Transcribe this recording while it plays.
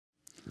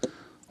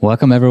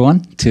Welcome,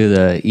 everyone, to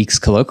the EECS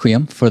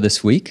Colloquium for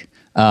this week.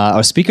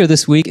 Our speaker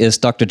this week is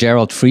Dr.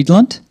 Gerald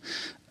Friedland.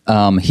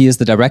 He is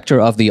the director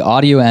of the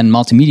Audio and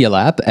Multimedia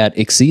Lab at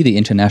ICSI, the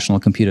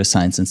International Computer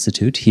Science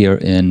Institute here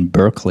in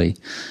Berkeley.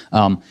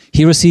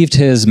 He received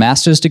his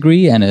master's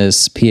degree and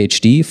his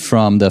PhD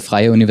from the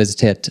Freie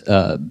Universität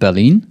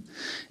Berlin.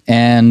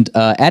 And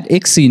at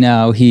ICSI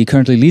now, he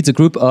currently leads a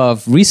group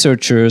of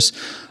researchers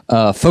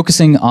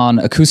focusing on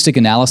acoustic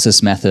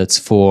analysis methods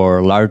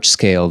for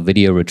large-scale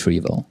video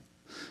retrieval.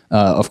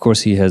 Of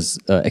course, he has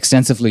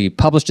extensively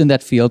published in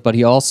that field, but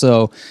he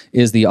also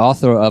is the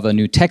author of a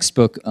new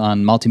textbook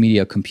on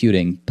multimedia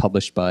computing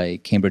published by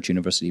Cambridge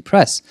University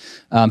Press.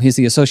 He's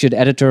the associate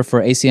editor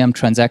for ACM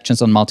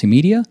Transactions on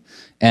Multimedia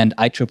and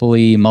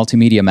IEEE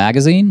Multimedia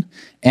Magazine,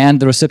 and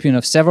the recipient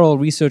of several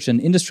research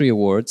and industry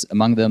awards,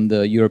 among them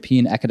the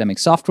European Academic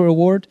Software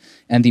Award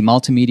and the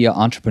Multimedia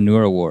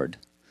Entrepreneur Award.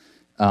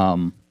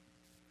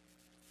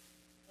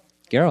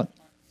 Gerald.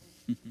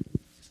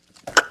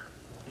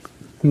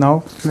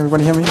 No? Can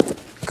everybody hear me?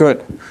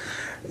 Good.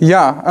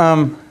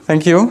 Yeah,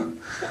 thank you.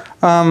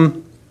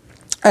 And,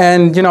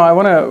 I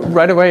want to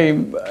right away,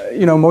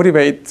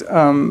 motivate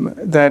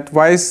that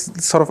why is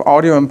sort of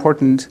audio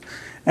important.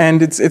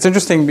 And it's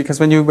interesting because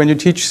when you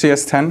teach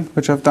CS10,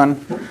 which I've done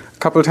a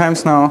couple of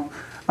times now,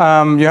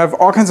 you have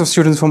all kinds of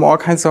students from all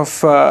kinds of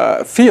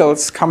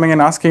fields coming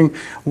and asking,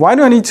 why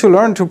do I need to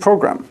learn to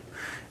program?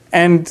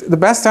 And the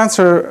best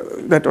answer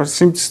that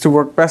seems to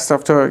work best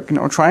after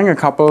trying a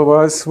couple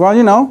was, well,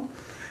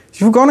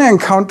 you're going to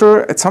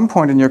encounter at some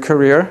point in your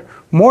career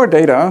more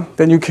data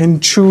than you can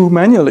chew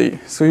manually.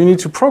 So you need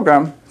to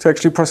program to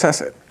actually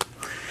process it.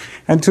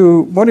 And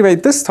to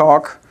motivate this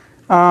talk,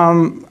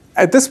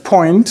 at this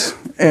point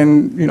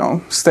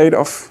in state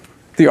of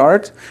the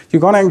art,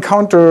 you're going to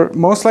encounter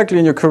most likely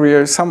in your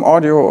career some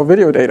audio or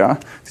video data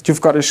that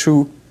you've got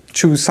to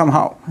choose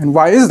somehow. And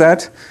why is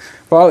that?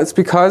 Well, it's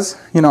because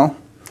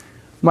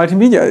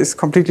multimedia is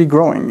completely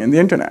growing in the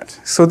internet.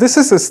 So this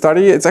is a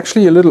study, it's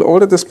actually a little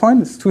old at this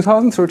point, it's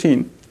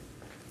 2013,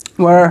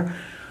 where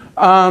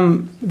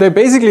they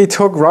basically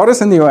took routers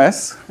in the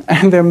US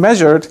and they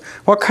measured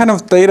what kind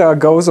of data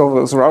goes over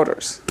those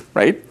routers,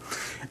 right?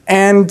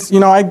 And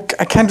I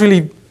can't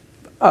really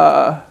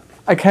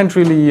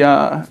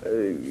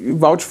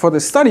vouch for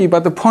this study,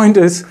 but the point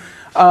is,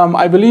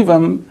 I believe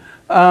them,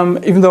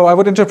 even though I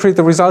would interpret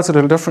the results a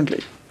little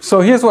differently. So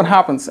here's what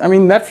happens. I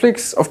mean,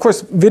 Netflix, of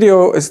course,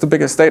 video is the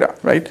biggest data,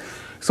 right?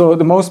 So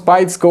the most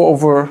bytes go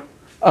over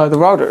the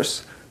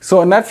routers. So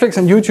Netflix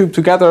and YouTube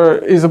together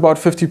is about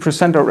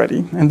 50%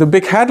 already. And the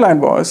big headline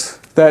was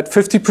that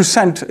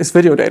 50% is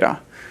video data.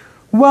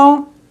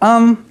 Well,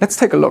 let's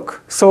take a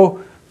look.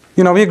 So,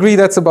 we agree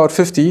that's about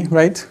 50,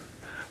 right?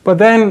 But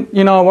then,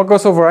 what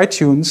goes over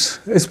iTunes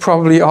is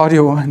probably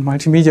audio and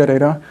multimedia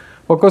data.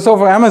 What goes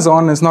over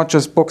Amazon is not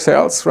just book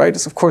sales, right?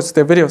 It's, of course,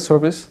 their video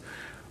service.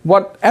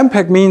 What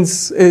MPEG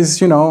means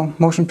is,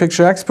 motion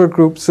picture expert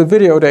groups, the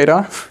video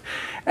data.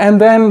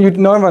 And then you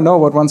never know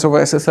what runs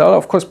over SSL.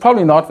 Of course,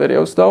 probably not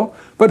videos, though.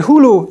 But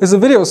Hulu is a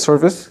video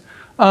service.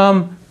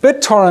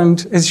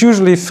 BitTorrent is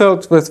usually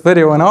filled with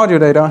video and audio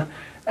data.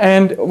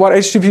 And what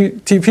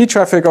HTTP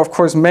traffic, of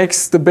course,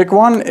 makes the big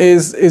one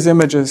is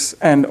images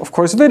and, of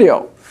course,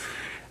 video.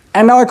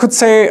 And now I could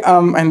say,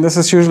 and this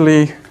is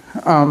usually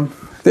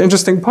the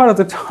interesting part of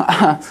the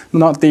talk,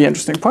 not the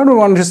interesting part, but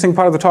one interesting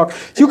part of the talk,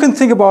 you can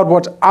think about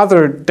what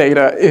other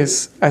data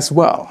is as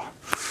well,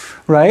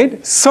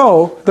 right?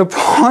 So the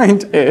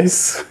point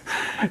is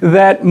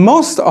that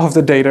most of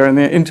the data in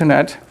the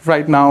internet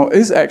right now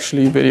is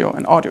actually video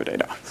and audio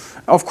data.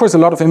 Of course, a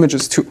lot of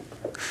images too.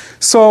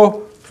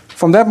 So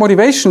from that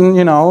motivation,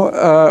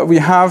 we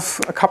have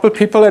a couple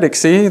people at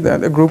ICSI,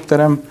 the group that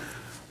I'm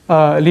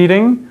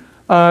leading,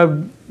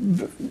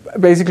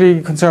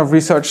 basically concerned of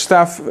research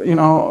staff,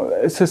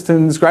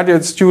 assistants,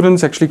 graduate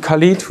students, actually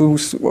Khalid,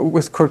 who's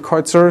with Kurt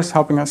Kreutzer, is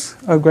helping us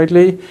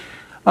greatly.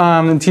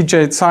 And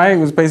TJ Tsai,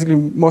 who's basically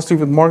mostly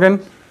with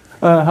Morgan,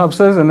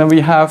 helps us. And then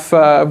we have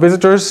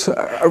visitors.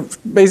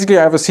 Basically,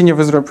 I have a senior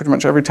visitor pretty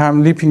much every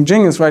time. Li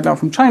Pingjing is right now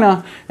from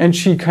China, and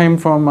she came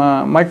from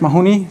Mike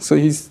Mahoney, so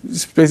he's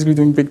basically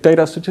doing big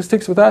data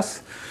statistics with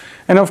us.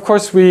 And of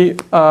course, we,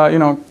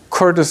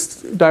 Kurt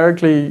is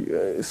directly,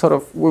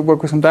 we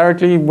work with him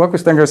directly, work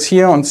with Dan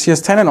Garcia on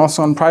CS10 and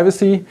also on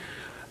privacy.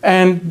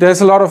 And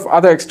there's a lot of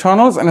other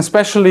externals, and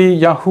especially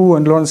Yahoo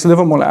and Lawrence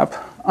Livermore Lab,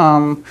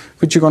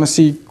 which you're going to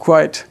see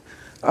quite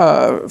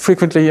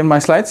frequently in my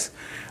slides.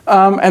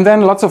 And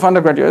then lots of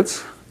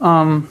undergraduates,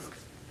 some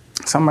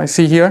I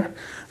see here.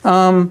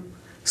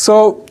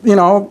 So,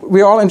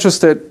 we're all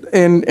interested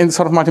in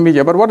sort of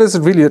multimedia, but what is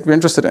it really that we're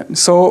interested in?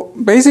 So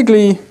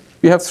basically,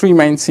 we have three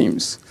main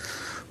themes.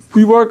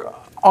 We work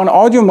on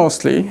audio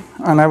mostly,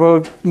 and I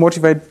will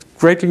motivate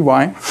greatly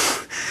why.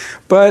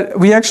 But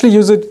we actually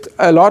use it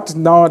a lot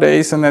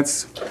nowadays, and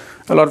that's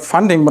a lot of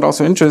funding, but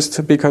also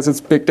interest because it's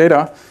big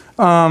data,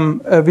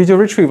 video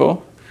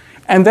retrieval.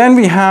 And then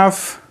we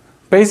have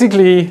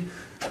basically,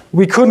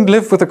 we couldn't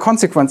live with the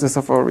consequences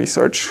of our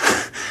research.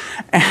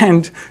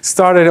 and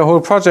started a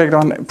whole project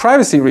on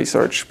privacy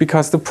research,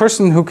 because the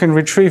person who can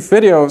retrieve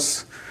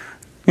videos,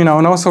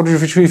 knows how to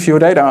retrieve your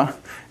data.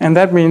 And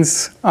that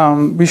means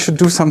we should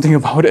do something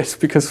about it,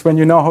 because when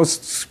you know how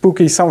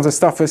spooky some of the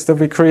stuff is that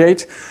we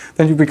create,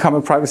 then you become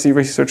a privacy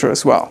researcher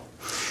as well.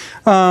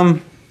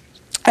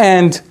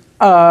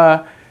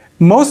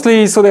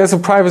 Mostly, so there's a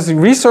privacy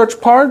research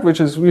part, which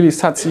is really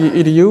SATSI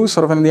EDU,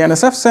 sort of in the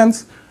NSF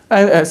sense,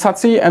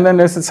 SATSI, and then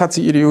there's the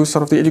SATSI EDU,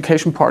 sort of the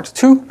education part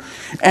too.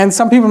 And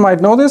some people might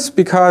know this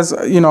because,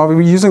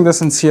 we're using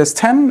this in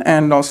CS10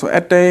 and also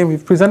at Day.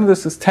 We've presented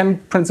this as 10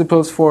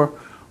 principles for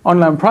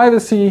online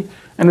privacy.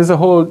 And there's a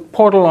whole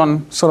portal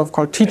on sort of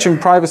called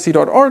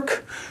teachingprivacy.org,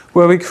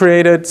 where we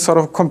created sort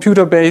of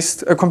computer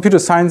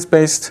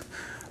science-based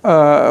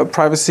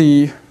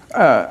privacy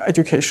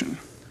education.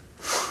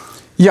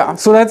 Yeah,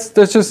 so that's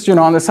just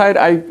on the side.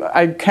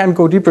 I can't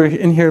go deeper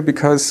in here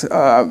because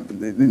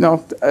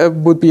it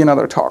would be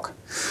another talk.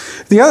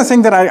 The other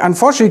thing that I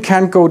unfortunately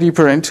can't go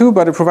deeper into,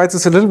 but it provides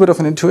us a little bit of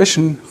an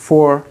intuition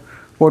for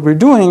what we're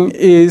doing,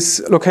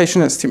 is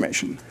location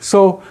estimation.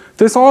 So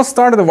this all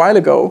started a while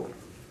ago.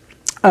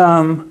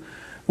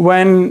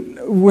 When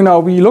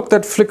we looked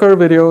at Flickr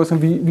videos and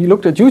we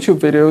looked at YouTube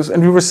videos,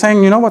 and we were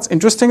saying, what's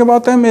interesting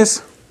about them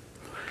is,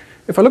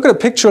 if I look at a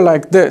picture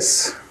like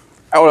this,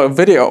 or a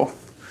video,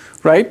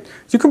 right,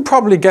 you can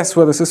probably guess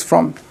where this is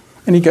from.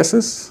 Any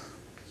guesses?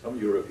 Some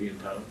European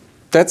town.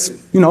 That's,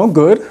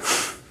 good.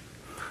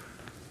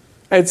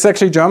 It's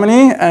actually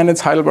Germany, and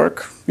it's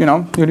Heidelberg,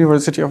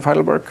 University of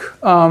Heidelberg.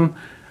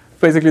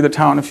 Basically the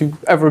town. If you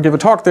ever give a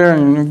talk there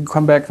and you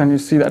come back, then you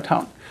see that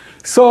town.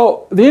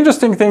 So the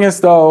interesting thing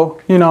is, though,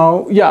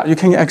 you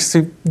can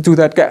actually do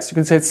that guess. You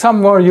can say it's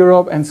somewhere in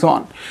Europe and so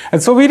on.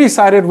 And so we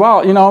decided,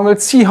 well,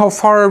 let's see how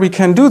far we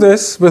can do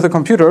this with a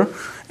computer.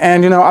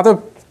 And,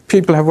 other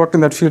people have worked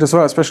in that field as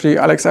well, especially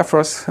Alex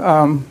Efros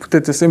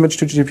did this image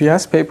to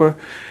GPS paper,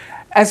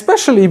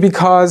 especially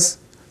because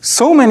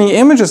so many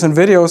images and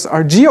videos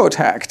are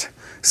geotagged.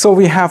 So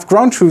we have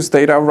ground truth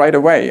data right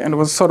away. And it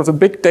was sort of a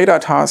big data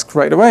task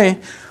right away.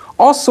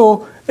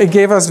 Also, it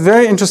gave us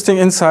very interesting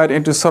insight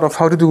into sort of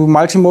how to do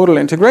multimodal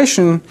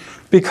integration,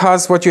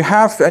 because what you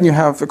have, and you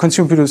have a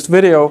consumer-produced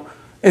video,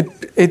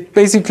 it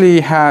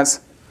basically has,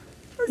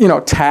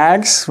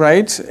 tags,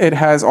 right? It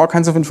has all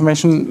kinds of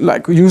information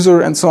like user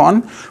and so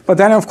on. But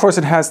then, of course,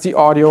 it has the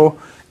audio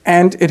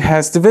and it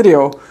has the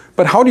video.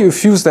 But how do you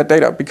fuse that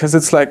data? Because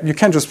it's like you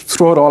can't just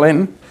throw it all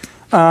in.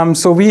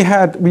 So we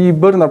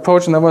built an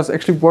approach, and that was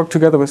actually worked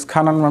together with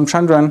Kanan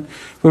Ramchandran,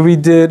 where we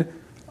did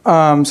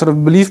sort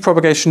of belief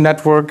propagation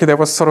network that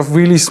was sort of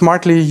really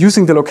smartly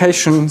using the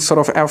location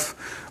sort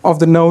of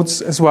the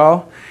nodes as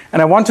well.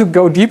 And I want to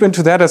go deep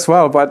into that as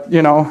well, but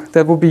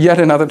that will be yet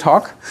another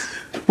talk.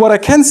 What I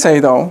can say,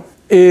 though,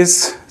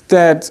 is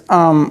that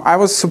I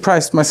was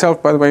surprised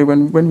myself, by the way,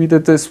 when we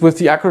did this, with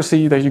the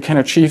accuracy that you can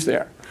achieve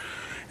there.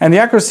 And the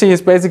accuracy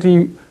is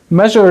basically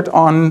measured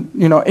on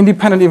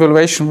independent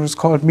evaluation, which is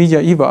called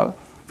media eval.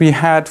 We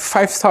had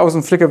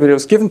 5,000 Flickr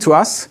videos given to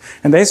us,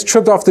 and they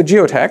stripped off the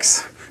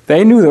geotags.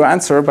 They knew the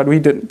answer, but we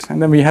didn't.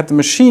 And then we had the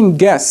machine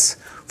guess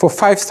for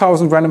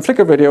 5,000 random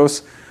Flickr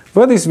videos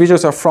where these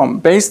videos are from,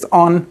 based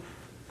on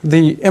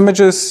the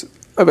images,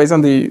 based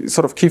on the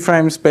sort of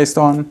keyframes, based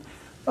on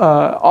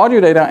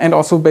audio data, and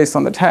also based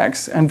on the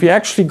tags. And we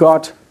actually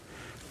got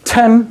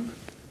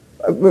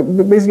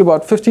basically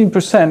about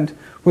 15%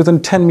 within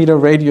 10-meter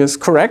radius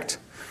correct.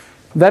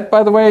 That,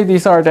 by the way,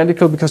 these are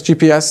identical because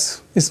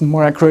GPS is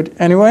more accurate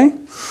anyway.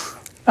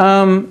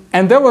 And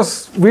that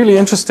was really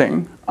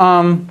interesting.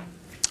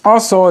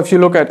 Also, if you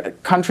look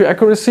at country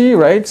accuracy,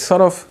 right,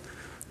 sort of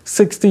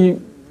 60,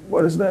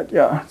 what is that?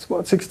 Yeah, it's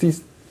about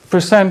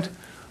 60%.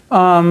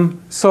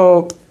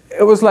 So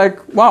it was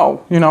like,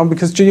 wow,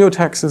 because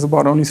geotags is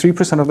about only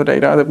 3% of the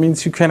data. That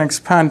means you can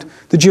expand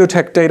the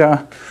geotag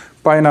data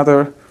by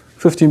another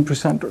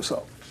 15% or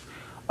so.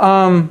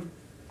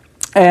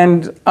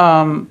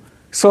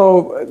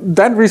 So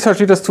that research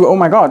led us to, oh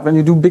my God, when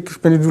you do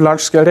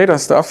large-scale data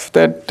stuff,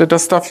 that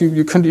does stuff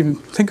you couldn't even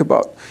think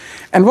about.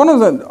 And one of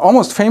the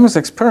almost famous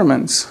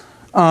experiments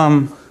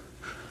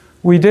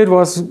we did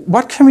was,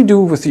 what can we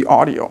do with the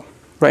audio,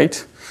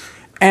 right?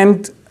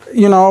 And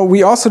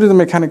we also did a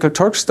mechanical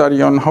Turk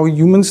study on how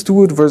humans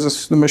do it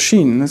versus the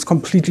machine. It's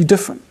completely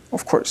different,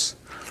 of course.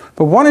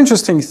 But one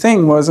interesting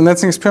thing was, and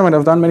that's an experiment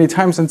I've done many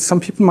times, and some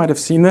people might have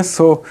seen this,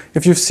 so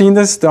if you've seen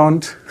this,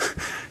 don't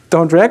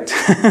react,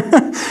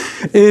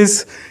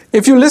 is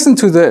if you listen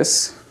to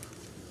this,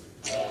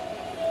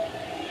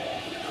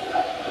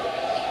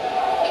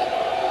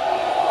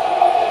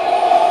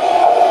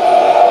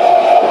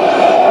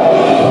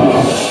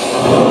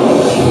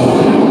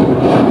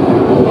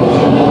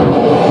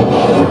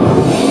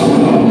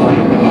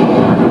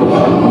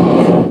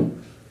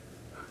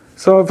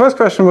 so the first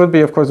question would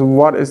be, of course,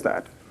 what is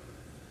that?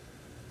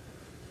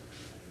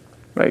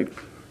 Right?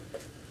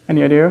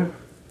 Any idea?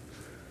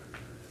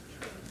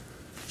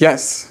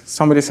 Yes,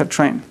 somebody said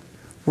train.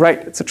 Right,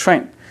 it's a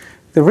train.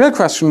 The real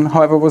question,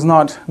 however, was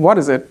not what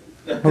is it,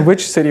 but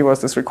which city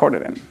was this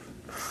recorded in?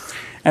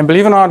 And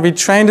believe it or not, we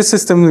trained the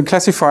system, the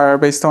classifier,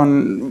 based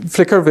on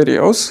Flickr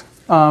videos,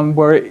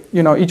 where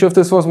each of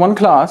this was one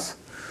class.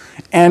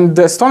 And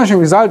the astonishing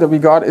result that we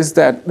got is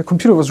that the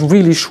computer was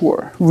really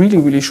sure,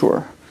 really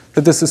sure,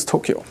 that this is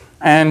Tokyo.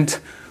 And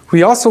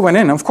we also went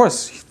in, of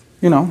course,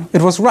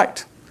 it was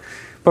right.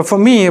 But for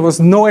me, it was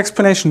no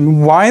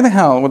explanation. Why the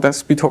hell would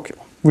this be Tokyo,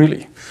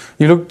 really?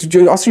 You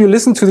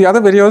listen to the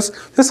other videos,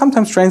 they're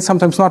sometimes strange,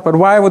 sometimes not, but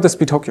why would this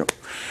be Tokyo?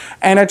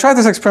 And I tried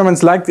these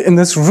experiments like in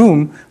this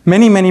room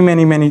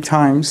many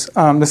times.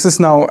 This is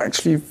now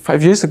actually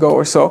 5 years ago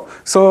or so.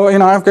 So,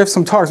 I've given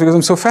some talks because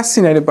I'm so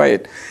fascinated by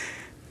it.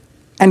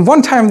 And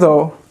one time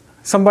though,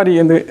 somebody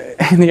in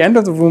the end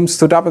of the room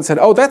stood up and said,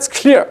 "Oh, that's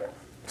clear."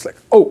 It's like,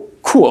 "Oh,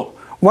 cool.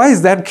 Why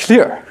is that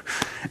clear?"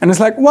 And it's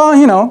like, well,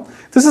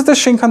 this is the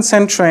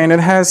Shinkansen train.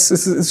 It's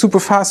a super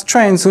fast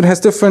train, so it has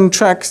different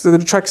tracks. The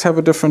tracks have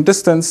a different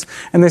distance,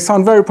 and they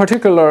sound very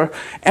particular.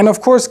 And of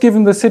course,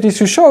 given the cities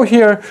you show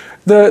here,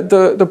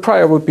 the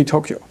prior would be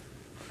Tokyo.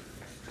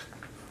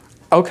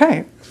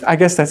 Okay, I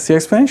guess that's the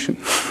explanation.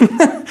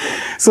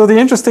 So the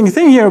interesting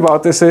thing here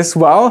about this is,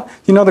 well,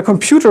 the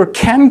computer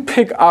can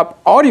pick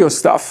up audio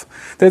stuff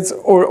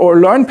or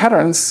learn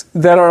patterns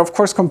that are, of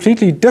course,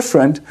 completely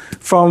different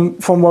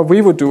from what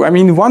we would do. I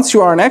mean, once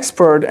you are an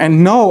expert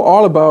and know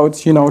all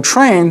about,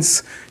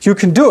 trains, you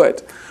can do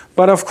it.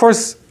 But of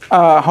course,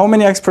 how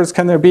many experts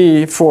can there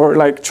be for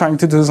trying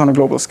to do this on a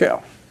global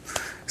scale?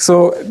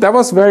 So that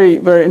was very,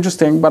 very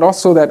interesting, but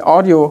also that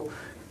audio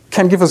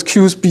can give us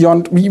cues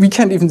beyond, we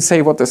can't even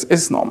say what this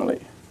is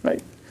normally,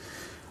 right?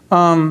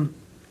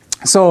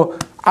 So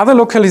other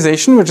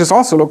localization, which is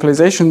also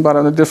localization, but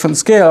on a different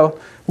scale,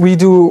 I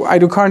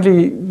do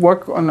currently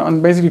work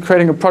on basically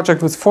creating a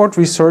project with Ford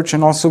Research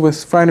and also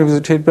with Freie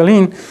Universität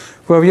Berlin,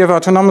 where we have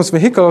autonomous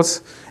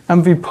vehicles,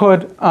 and we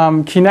put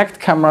Kinect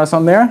cameras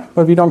on there,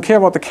 but we don't care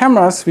about the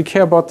cameras, we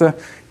care about the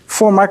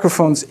 4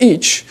 microphones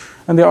each,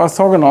 and they're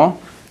orthogonal,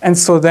 and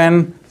so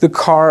then the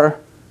car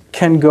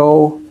can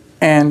go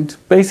and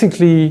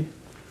basically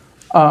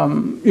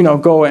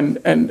go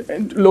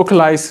and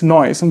localize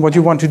noise. And what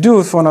you want to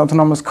do for an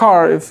autonomous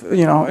car, if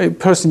a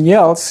person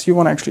yells, you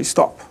want to actually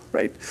stop,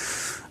 right?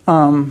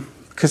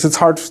 Because it's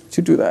hard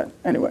to do that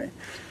anyway.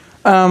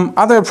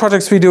 Other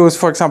projects we do is,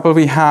 for example,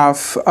 I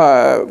have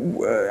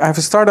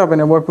a startup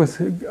and I work with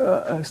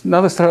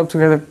another startup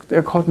together.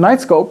 They're called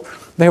Nightscope.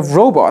 They have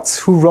robots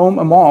who roam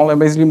a mall. They're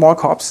basically mall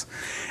cops.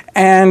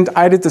 And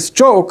I did this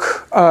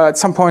joke at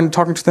some point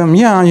talking to them,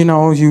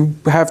 you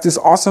have this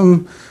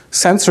awesome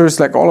sensors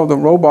like all of the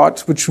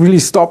robots which really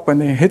stop when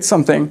they hit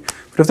something.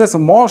 But if there's a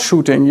mall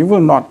shooting, you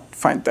will not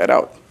find that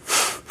out.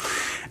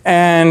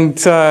 And,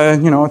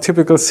 a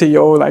typical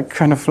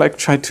CEO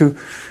tried to,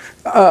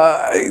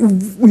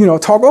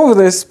 talk over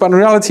this, but in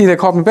reality they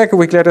called me back a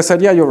week later and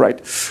said, yeah, you're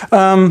right.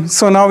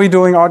 So now we're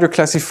doing audio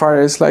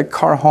classifiers like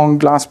car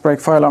honk, glass break,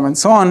 fire alarm, and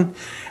so on.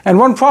 And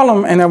one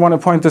problem, and I want to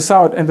point this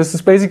out, and this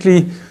is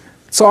basically,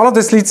 so all of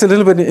this leads a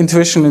little bit of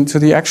intuition into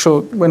the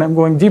actual, when I'm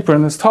going deeper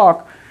in this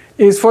talk,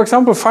 is, for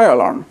example, fire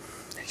alarm.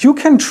 You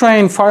can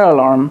train fire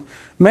alarm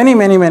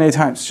many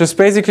times. Just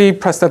basically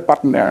press that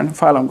button there and the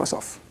fire alarm goes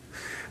off.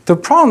 The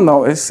problem,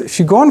 though, is if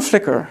you go on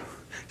Flickr,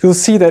 you'll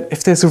see that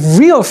if there's a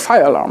real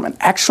fire alarm, an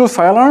actual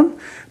fire alarm,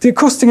 the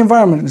acoustic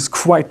environment is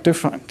quite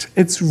different.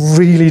 It's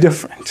really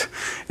different.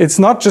 It's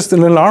not just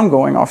an alarm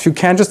going off. You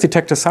can't just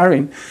detect a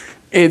siren.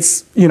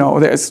 It's,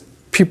 there's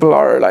people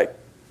are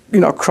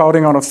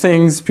crowding out of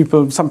things.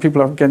 Some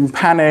people are getting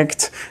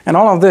panicked, and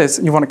all of this.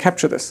 And you want to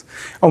capture this.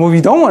 And what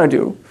we don't want to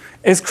do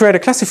is create a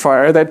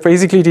classifier that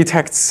basically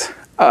detects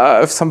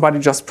if somebody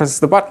just presses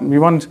the button. We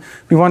want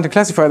a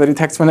classifier that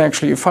detects when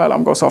actually a fire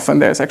alarm goes off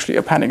and there's actually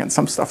a panic and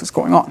some stuff is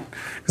going on.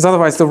 Because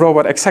otherwise the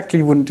robot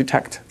exactly wouldn't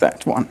detect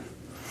that one.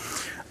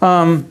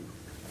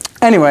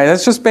 Anyway,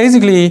 that's just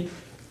basically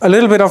a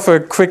little bit of a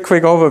quick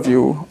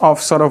overview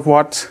of sort of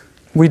what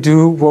we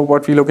do,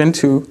 what we look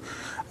into.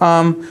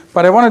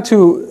 But I wanted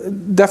to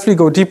definitely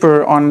go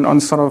deeper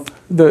on sort of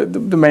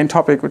the main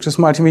topic, which is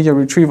multimedia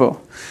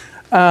retrieval.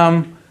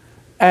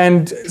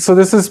 And so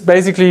this is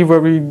basically where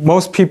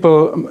most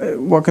people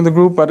work in the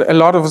group, but a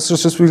lot of us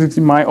is just really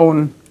my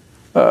own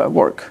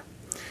work.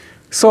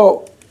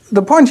 So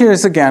the point here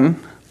is, again,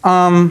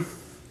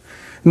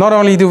 not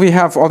only do we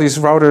have all these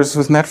routers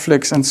with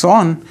Netflix and so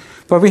on,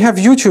 but we have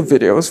YouTube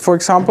videos. For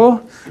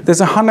example, there's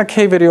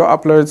 100K video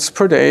uploads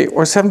per day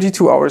or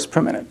 72 hours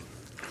per minute.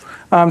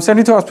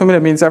 72 hours per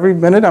minute means every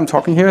minute I'm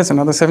talking here is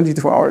another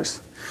 72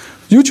 hours.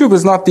 YouTube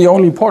is not the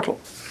only portal.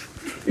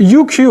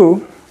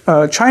 UQ,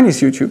 Chinese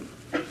YouTube,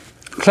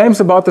 claims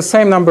about the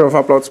same number of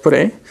uploads per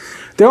day.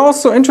 They're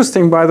also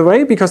interesting, by the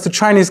way, because the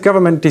Chinese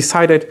government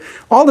decided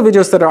all the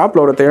videos that are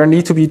uploaded there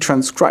need to be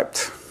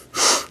transcribed.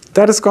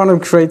 That is going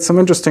to create some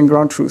interesting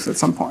ground truth at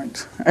some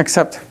point,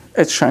 except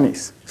it's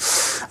Chinese.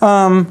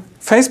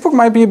 Facebook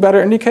might be a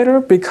better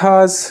indicator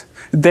because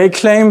they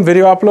claim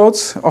video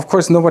uploads. Of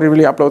course, nobody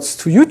really uploads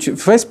to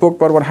Facebook,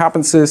 but what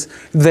happens is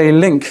they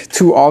link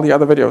to all the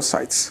other video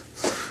sites.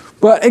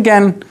 But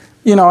again,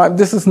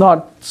 this is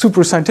not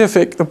super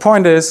scientific. The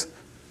point is,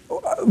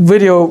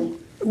 video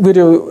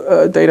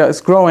video data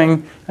is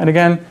growing. And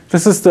again,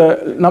 this is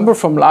the number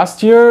from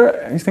last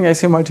year. I think I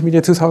say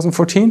Multimedia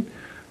 2014.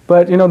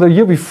 But the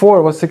year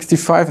before was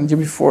 65, and the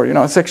year before,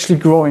 it's actually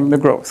growing, the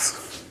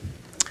growth.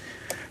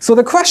 So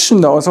the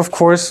question, though, is, of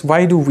course,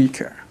 why do we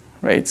care,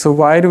 right? So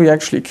why do we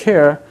actually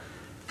care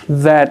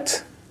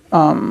that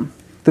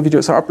the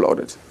videos are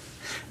uploaded?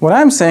 What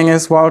I'm saying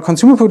is, while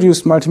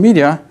consumer-produced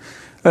multimedia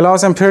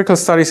allows empirical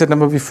studies at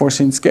never before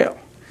seen scale,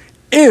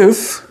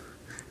 if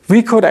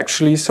we could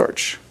actually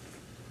search,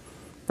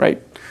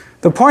 right?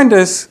 The point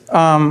is,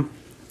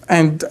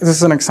 and this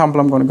is an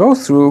example I'm going to go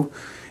through,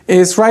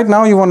 is right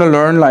now you want to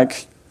learn,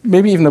 like,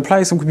 maybe even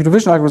apply some computer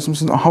vision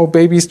algorithms on how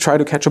babies try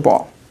to catch a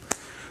ball.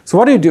 So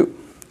what do?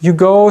 You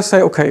go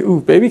say, okay, ooh,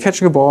 baby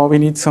catching a ball, we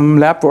need some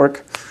lab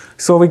work.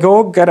 So we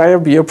go get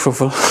IRB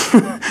approval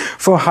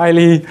for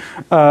highly,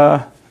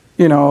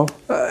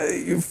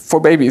 for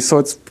babies, so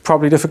it's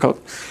probably difficult.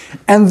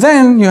 And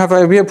then you have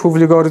IRB approval,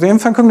 you go to the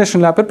infant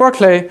cognition lab at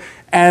Berkeley,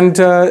 and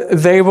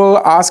they will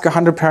ask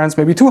 100 parents,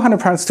 maybe 200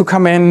 parents to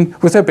come in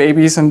with their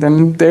babies, and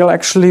then they'll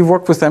actually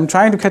work with them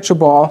trying to catch a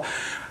ball.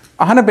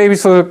 100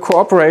 babies will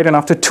cooperate, and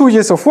after 2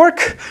 years of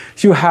work,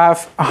 you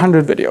have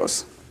 100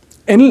 videos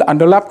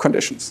under lab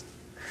conditions.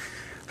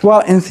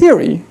 Well, in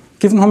theory,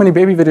 given how many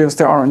baby videos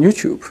there are on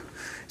YouTube,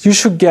 you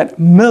should get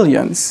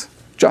millions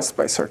just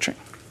by searching.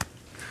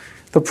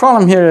 The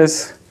problem here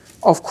is,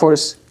 of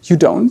course, you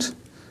don't.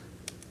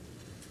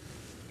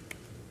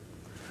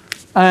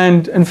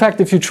 And in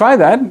fact, if you try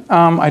that,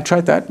 I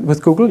tried that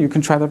with Google. You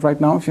can try that right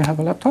now if you have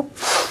a laptop.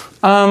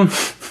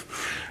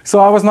 So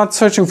I was not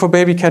searching for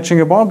baby catching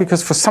a ball,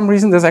 because for some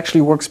reason this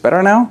actually works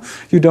better now.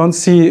 You don't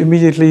see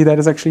immediately that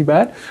it's actually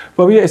bad.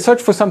 But we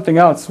searched for something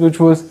else, which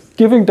was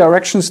giving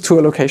directions to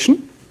a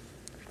location.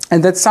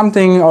 And that's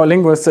something our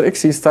linguists at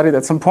ICSI studied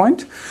at some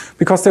point,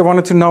 because they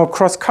wanted to know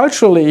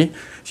cross-culturally,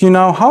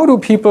 how do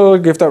people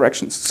give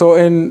directions? So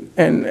in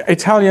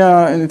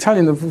Italian,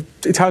 the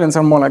Italians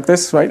are more like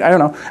this, right? I don't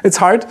know. It's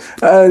hard.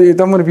 You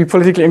don't want to be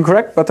politically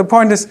incorrect, but the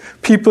point is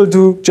people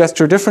do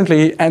gesture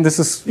differently, and this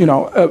is,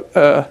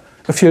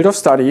 a field of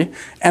study.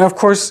 And of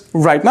course,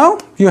 right now,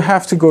 you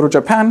have to go to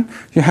Japan,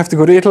 you have to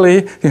go to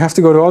Italy, you have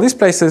to go to all these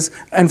places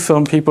and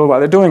film people while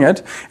they're doing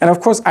it. And of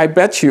course, I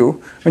bet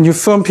you, when you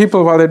film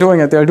people while they're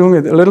doing it, they're doing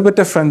it a little bit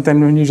different than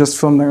when you just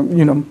film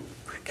them,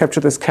 capture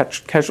this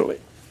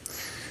casually.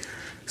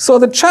 So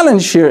the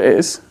challenge here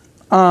is,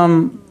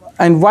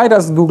 and why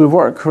does Google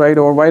work, right?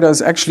 Or why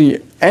does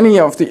actually any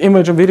of the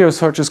image and video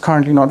searches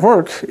currently not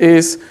work,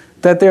 is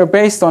that they're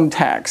based on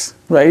tags,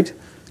 right?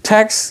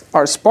 Tags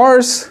are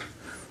sparse.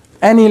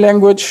 Any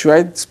language,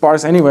 right,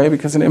 sparse anyway,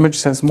 because an image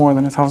says more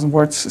than 1,000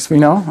 words, as we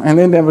know, and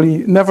then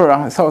never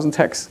 1,000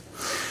 texts.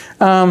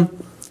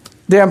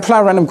 They imply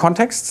random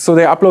context, so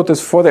they upload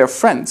this for their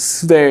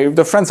friends.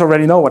 The friends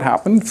already know what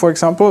happened, for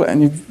example,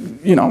 and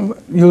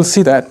you'll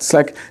see that. It's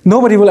like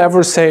nobody will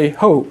ever say,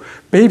 "Oh,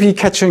 baby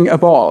catching a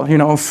ball,"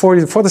 for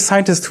the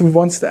scientist who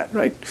wants that,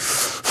 right?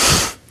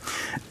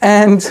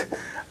 And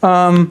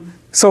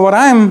so what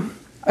I'm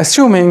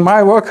assuming,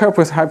 my workup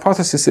with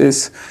hypothesis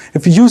is,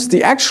 if we use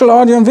the actual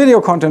audio and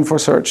video content for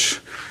search,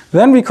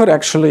 then we could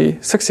actually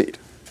succeed,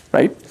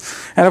 right?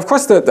 And of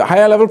course, the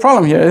higher level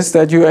problem here is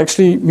that you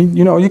actually,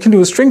 you can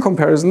do a string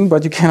comparison,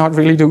 but you cannot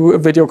really do a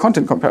video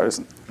content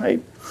comparison,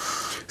 right?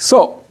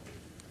 So,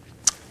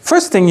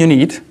 first thing you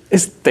need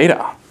is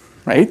data,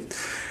 right?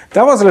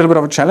 That was a little bit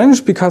of a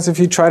challenge, because if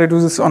you try to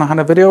do this on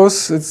 100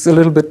 videos, it's a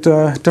little bit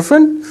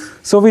different.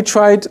 So we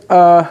tried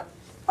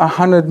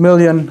 100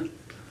 million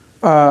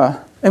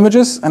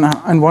images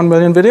and 1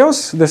 million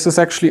videos. This is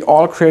actually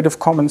all Creative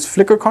Commons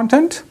Flickr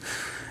content.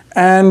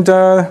 And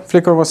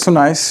Flickr was so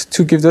nice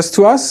to give this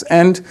to us.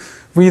 And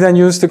we then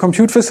used the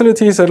compute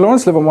facilities at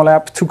Lawrence Livermore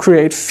Lab to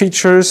create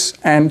features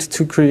and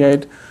to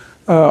create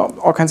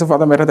all kinds of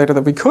other metadata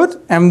that we could.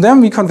 And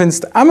then we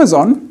convinced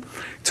Amazon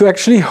to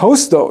actually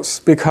host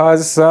those,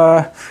 because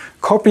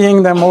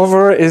copying them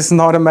over is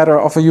not a matter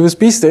of a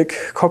USB stick.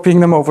 Copying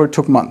them over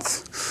took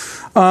months.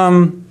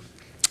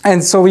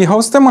 And so we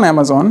host them on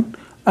Amazon.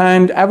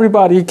 And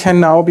everybody can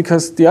now,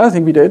 because the other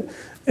thing we did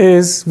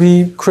is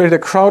we created a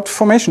crowd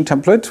formation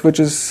template, which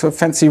is a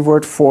fancy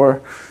word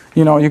for,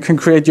 you can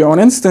create your own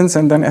instance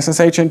and then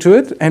SSH into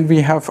it. And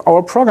we have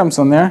our programs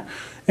on there,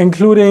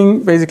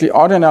 including basically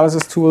audio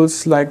analysis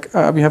tools. Like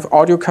we have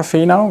Audio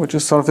Cafe now, which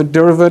is sort of a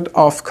derivative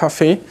of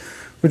Cafe,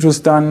 which was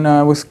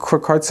done with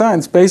Quercarza. And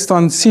it's based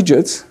on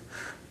CGITs,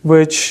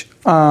 which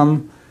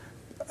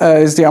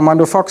is the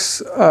Armando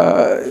Fox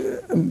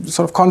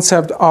sort of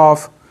concept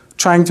of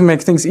trying to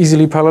make things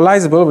easily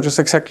parallelizable, which is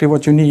exactly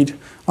what you need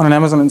on an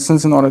Amazon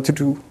instance in order to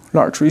do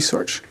large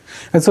research.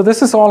 And so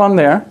this is all on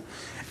there.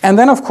 And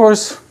then, of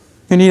course,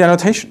 you need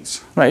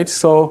annotations, right?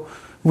 So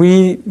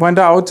we went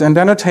out and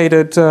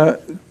annotated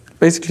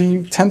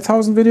basically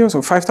 10,000 videos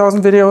or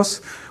 5,000 videos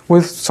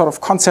with sort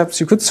of concepts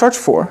you could search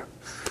for.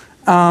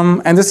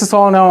 And this is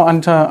all now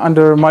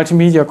under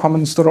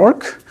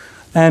multimediacommons.org.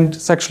 And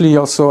it's actually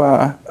also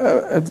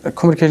a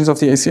communications of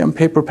the ACM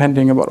paper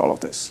pending about all of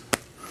this.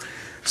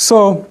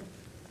 So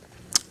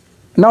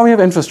now we have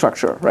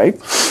infrastructure, right?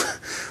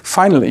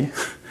 finally.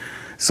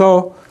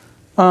 So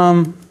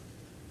I'm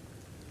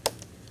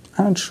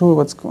not sure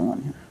what's going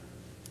on here.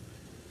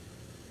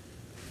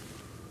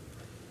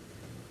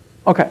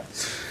 Okay,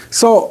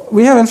 so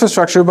we have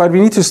infrastructure, but we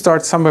need to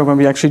start somewhere when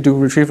we actually do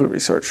retrieval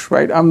research,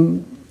 right?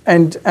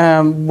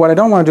 What I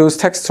don't want to do is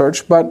text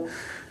search, but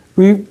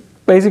we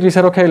basically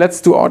said, okay, let's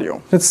do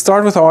audio. Let's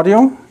start with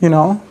audio, you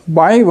know.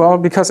 Why? Well,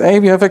 because A,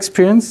 we have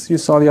experience. You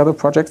saw the other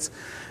projects.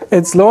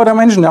 It's lower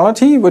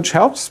dimensionality, which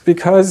helps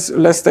because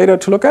less data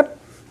to look at,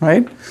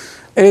 right?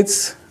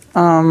 It's,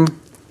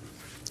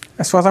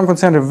 as far as I'm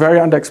concerned, a very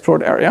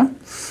underexplored area.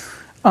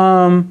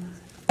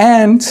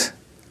 And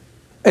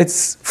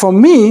it's, for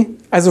me,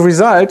 as a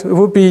result, it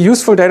would be a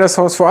useful data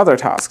source for other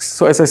tasks.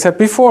 So as I said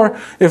before,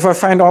 if I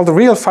find all the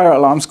real fire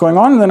alarms going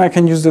on, then I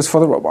can use this for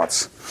the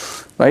robots,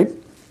 right?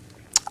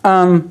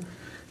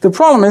 The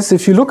problem is,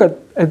 if you look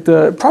at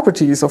the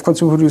properties of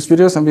consumer-produced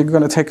videos, and we're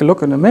going to take a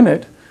look in a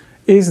minute,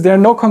 is there are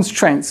no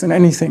constraints in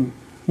anything.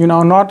 You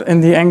know, not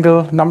in the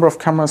angle, number of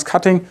cameras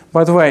cutting.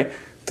 By the way,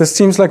 this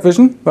seems like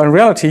vision, but in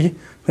reality,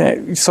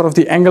 sort of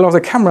the angle of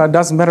the camera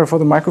does matter for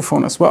the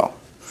microphone as well,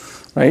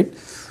 right?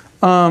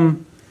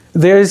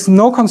 There is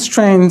no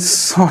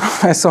constraints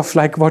as of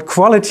like what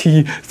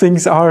quality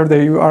things are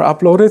that you are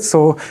uploaded.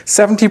 So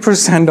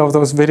 70% of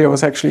those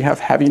videos actually have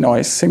heavy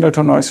noise. Signal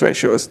to noise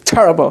ratio is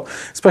terrible,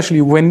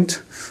 especially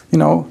wind, you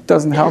know,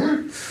 doesn't help.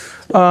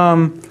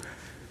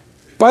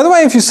 By the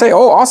way, if you say,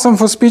 oh, awesome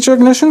for speech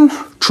recognition,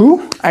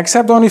 true,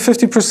 except only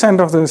 50%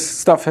 of this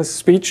stuff has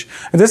speech.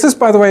 And this is,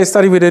 by the way, a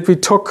study we did. We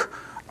took,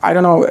 I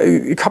don't know,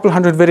 a couple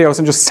hundred videos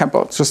and just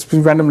sampled, just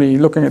randomly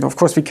looking at. Of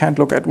course, we can't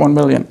look at 1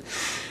 million.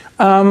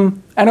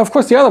 And of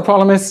course, the other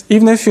problem is,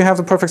 even if you have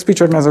the perfect speech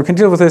recognizer can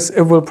deal with this,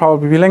 it will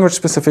probably be language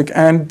specific.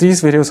 And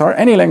these videos are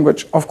any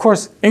language. Of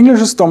course, English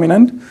is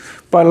dominant,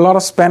 but a lot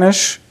of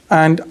Spanish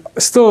and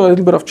still a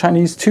little bit of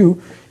Chinese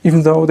too,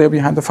 even though they're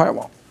behind the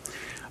firewall.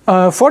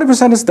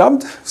 40% is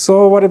dubbed.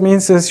 So what it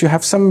means is you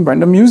have some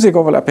random music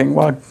overlapping.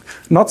 Well,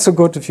 not so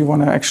good if you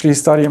want to actually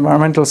study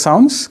environmental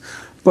sounds,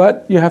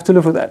 but you have to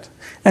live with that.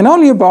 And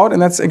only about,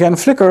 and that's again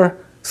Flickr,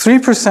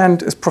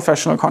 3% is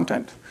professional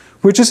content.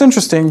 Which is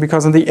interesting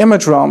because in the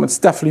image realm, it's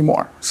definitely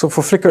more. So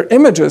for Flickr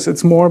images,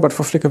 it's more, but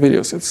for Flickr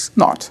videos, it's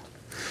not.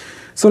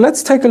 So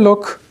let's take a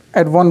look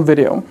at one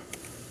video.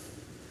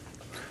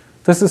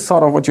 This is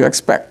sort of what you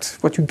expect,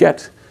 what you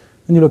get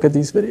when you look at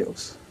these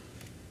videos.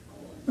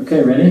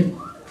 Okay, ready?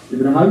 Give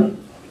it a hug.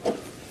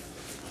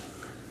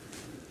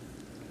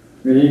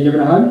 Ready to give it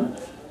a hug?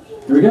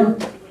 Here we go.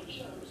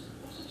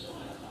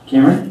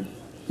 Camera.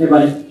 Hey,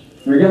 buddy.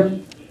 Here we go.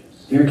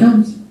 Here it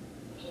comes.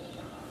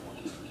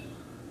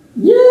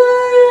 Yeah!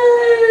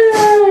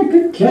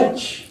 Good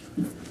catch.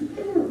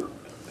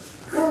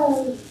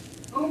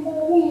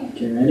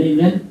 Okay, ready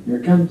again? Here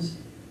it comes.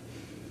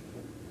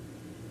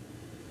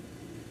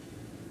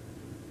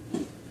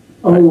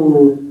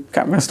 Oh. Okay,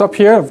 I'm going to stop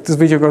here if this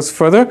video goes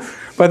further.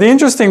 But the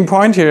interesting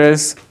point here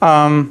is,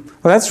 well,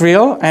 that's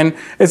real, and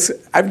it's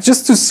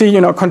just to see,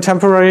 you know,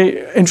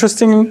 contemporary,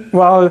 interesting.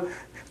 Well,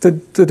 the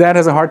dad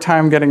has a hard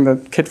time getting the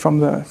kid from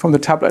the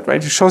tablet,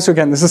 right? It shows you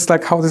again, this is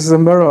like how this is a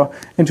mirror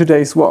in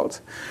today's world.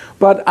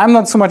 But I'm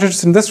not so much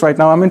interested in this right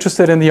now. I'm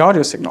interested in the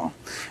audio signal.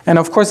 And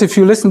of course, if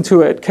you listen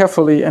to it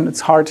carefully, and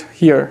it's hard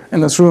here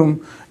in this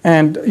room,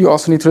 and you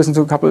also need to listen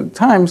to it a couple of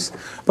times,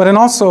 but then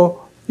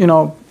also, you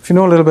know, if you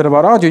know a little bit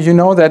about audio, you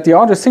know that the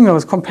audio signal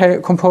is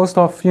composed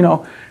of, you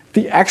know,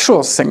 the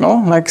actual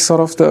signal, like sort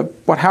of the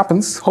what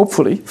happens,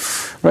 hopefully,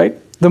 right?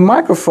 The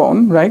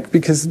microphone, right,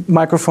 because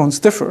microphones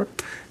differ.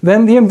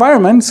 Then the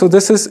environment, so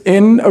this is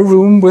in a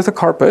room with a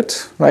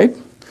carpet, right?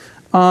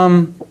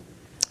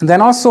 Then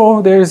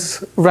also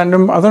there's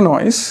random other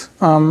noise.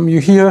 You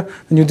hear,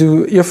 when you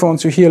do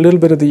earphones, you hear a little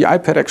bit of the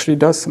iPad actually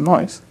does some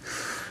noise.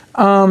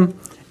 And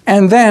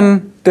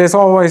then there's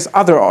always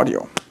other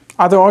audio.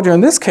 Other audio in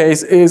this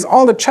case is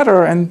all the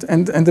chatter and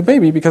the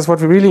baby, because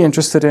what we're really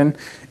interested in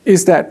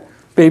is that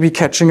baby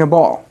catching a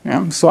ball.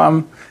 Yeah? So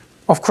I'm,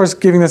 of course,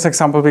 giving this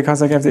example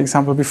because I gave the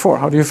example before.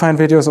 How do you find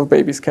videos of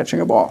babies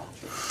catching a ball?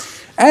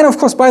 And of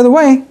course, by the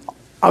way,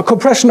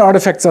 compression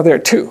artifacts are there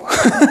too,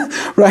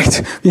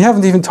 right? We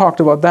haven't even talked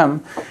about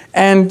them.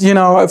 And you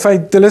know, if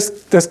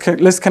this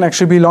list can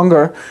actually be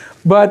longer,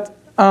 but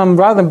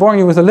rather than boring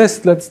you with a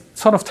list, let's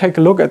sort of take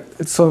a look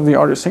at sort of the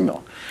audio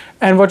signal.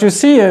 And what you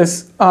see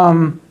is,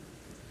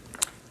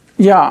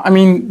 yeah, I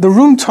mean, the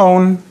room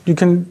tone, you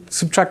can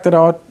subtract it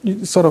out,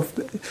 sort of,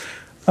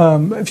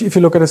 if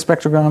you look at a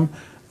spectrogram,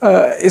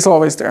 is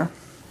always there,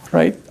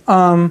 right?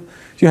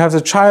 You have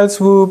the child's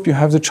whoop, you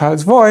have the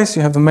child's voice,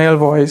 you have the male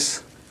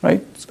voice,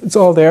 right? It's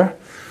all there.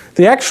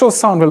 The actual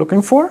sound we're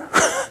looking for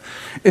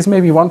is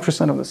maybe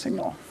 1% of the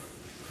signal,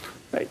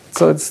 right?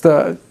 So it's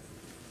the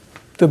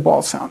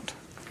ball sound.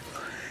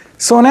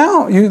 So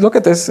now you look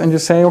at this and you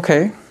say,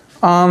 okay,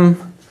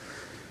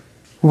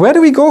 where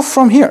do we go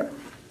from here?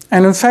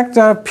 And in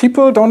fact,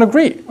 people don't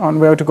agree on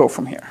where to go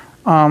from here.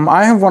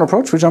 I have one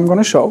approach, which I'm going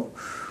to show.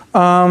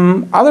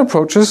 Other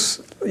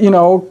approaches, you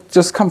know,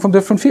 just come from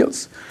different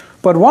fields.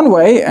 But one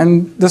way,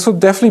 and this would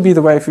definitely be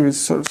the way if you're a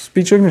sort of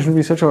speech recognition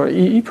researcher or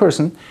EE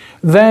person,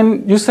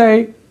 then you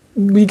say,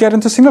 we get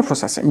into signal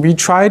processing. We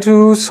try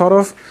to sort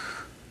of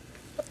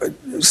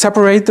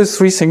separate the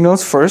three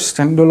signals first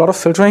and do a lot of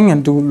filtering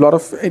and do a lot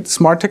of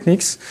smart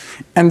techniques,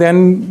 and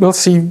then we'll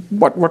see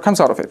what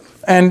comes out of it.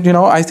 And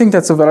I think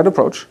that's a valid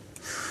approach.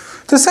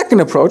 The second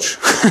approach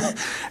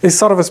is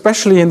sort of,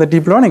 especially in the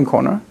deep learning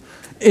corner,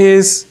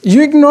 is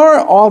you ignore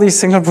all these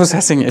signal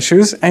processing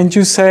issues and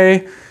you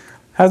say,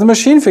 have the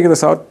machine figure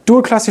this out, do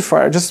a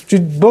classifier, just you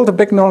build a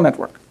big neural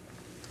network.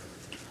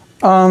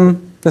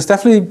 There's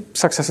definitely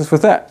successes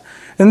with that.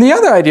 And the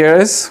other idea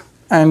is,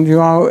 and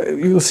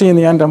you'll see in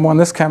the end I'm on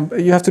this camp,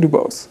 you have to do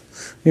both.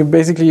 You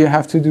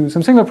have to do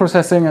some signal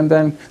processing and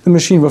then the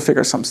machine will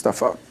figure some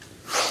stuff out.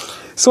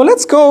 So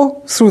let's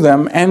go through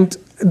them. And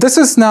this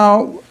is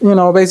now,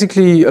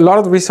 basically a lot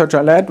of the research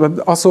I led, but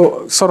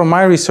also sort of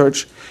my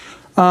research,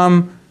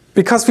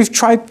 because we've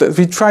tried this.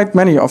 We tried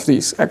many of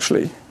these,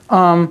 actually.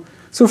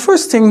 So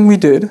first thing we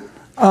did,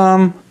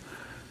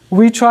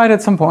 we tried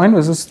at some point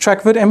was this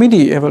track-width MED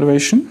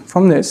evaluation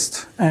from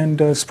NIST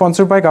and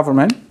sponsored by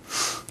government.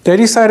 They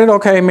decided,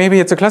 okay, maybe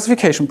it's a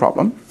classification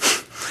problem.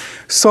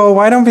 So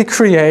why don't we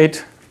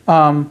create,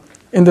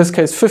 in this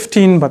case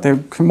 15, but there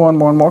are more and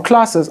more and more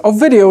classes of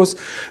videos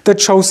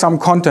that show some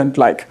content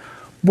like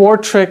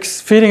board tricks,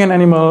 feeding an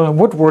animal,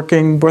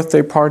 woodworking,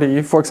 birthday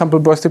party, for example,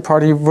 birthday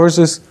party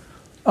versus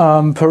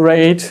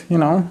parade,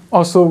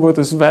 also with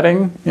this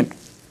wedding,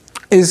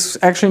 is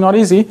actually not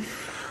easy.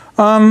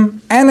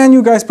 And then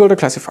you guys build a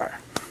classifier.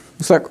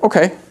 It's like,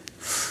 okay.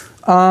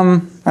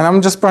 And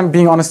I'm just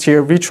being honest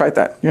here, we tried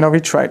that. We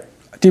tried.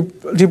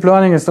 Deep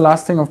learning is the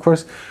last thing, of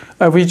course.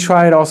 We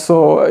tried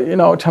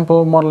also,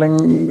 temporal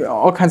modeling,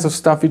 all kinds of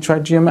stuff. We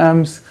tried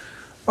GMMs.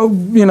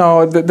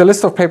 The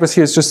list of papers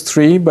here is just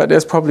 3, but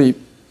there's probably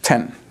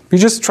 10. We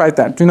just tried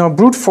that.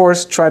 Brute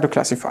force, try to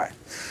classify.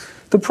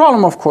 The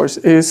problem, of course,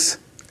 is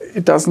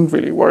it doesn't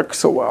really work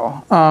so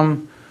well.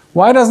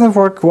 Why doesn't it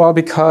work well?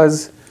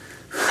 Because,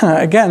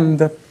 again,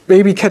 the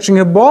baby catching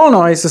a ball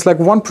noise is like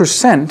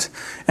 1%,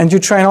 and you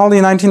train all the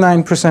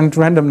 99%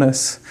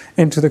 randomness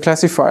into the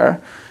classifier.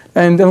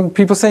 And then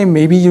people say,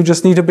 maybe you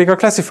just need a bigger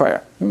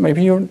classifier.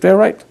 Maybe they're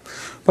right.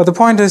 But the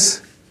point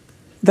is,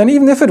 then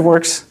even if it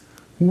works,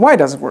 why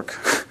does it work?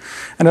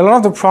 And a lot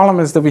of the problem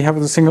is that we have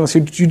with the signals,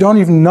 you don't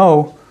even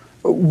know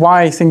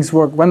why things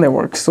work when they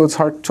work, so it's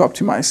hard to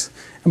optimize.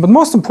 But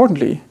most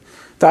importantly,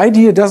 the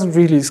idea doesn't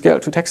really scale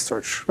to text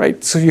search,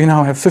 right? So you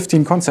now have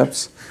 15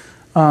 concepts.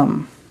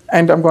 And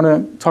I'm going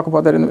to talk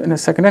about that in a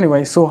second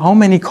anyway. So how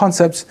many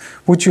concepts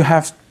would you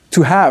have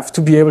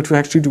to be able to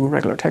actually do a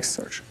regular text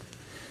search?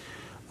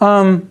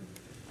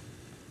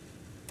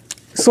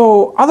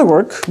 So other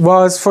work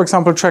was, for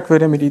example,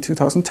 track-width MED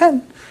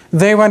 2010.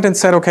 They went and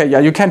said, okay, yeah,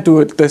 you can't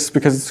do this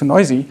because it's too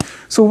noisy.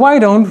 So why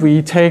don't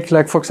we take,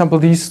 like, for example,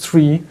 these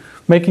 3,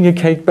 making a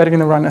cake, betting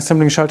in a run,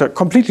 assembling a shelter,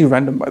 completely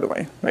random, by the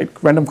way, right?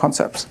 Random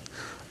concepts.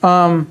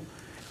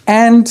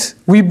 And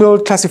we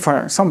build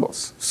classifier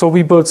ensembles. So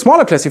we build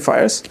smaller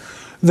classifiers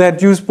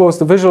that use both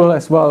the visual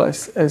as well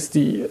as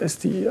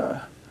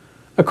the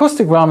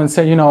acoustic realm and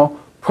say,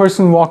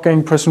 person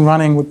walking, person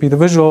running would be the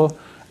visual.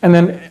 And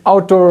then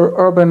outdoor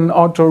urban,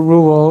 outdoor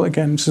rural,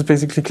 again, just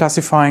basically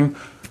classifying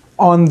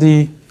on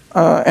the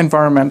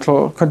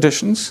environmental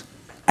conditions.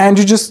 And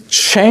you just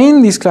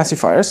chain these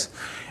classifiers.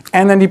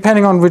 And then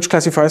depending on which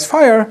classifiers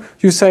fire,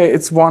 you say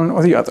it's one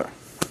or the other,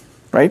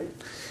 right?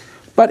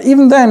 But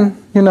even then,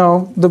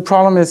 the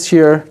problem is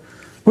here,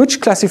 which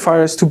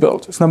classifiers to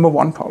build is number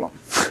one problem.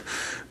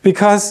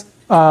 Because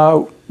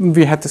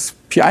we had this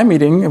PI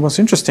meeting, it was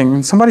interesting,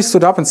 and somebody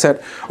stood up and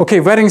said, okay,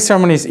 wedding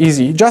ceremony is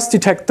easy, just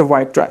detect the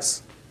white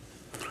dress.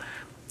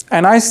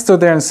 And I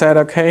stood there and said,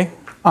 okay,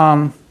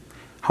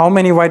 how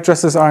many white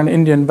dresses are in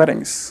Indian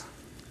weddings?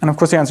 And of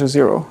course the answer is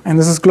 0. And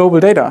this is global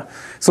data.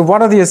 So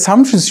what are the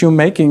assumptions you're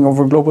making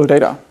over global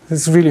data?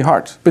 It's really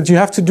hard. But you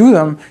have to do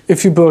them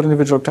if you build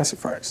individual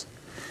classifiers.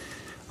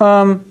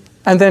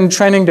 And then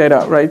training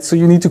data, right? So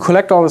you need to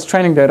collect all this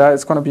training data.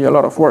 It's going to be a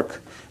lot of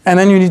work. And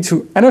then you need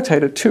to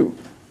annotate it too.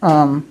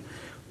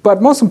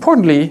 But most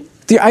importantly,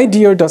 the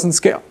idea doesn't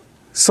scale.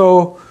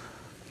 So,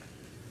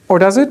 or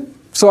does it?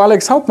 So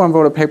Alex Hauptmann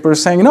wrote a paper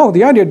saying, no,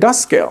 the idea does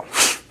scale.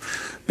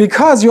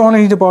 Because you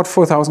only need about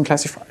 4,000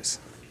 classifiers.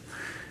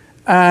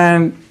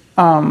 And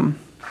the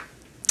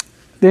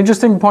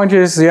interesting point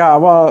is, yeah,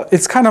 well,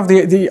 it's kind of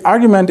the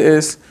argument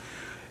is,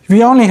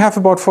 we only have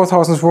about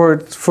 4,000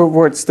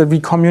 words that we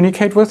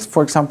communicate with,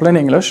 for example, in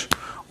English,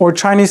 or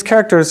Chinese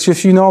characters.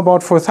 If you know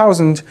about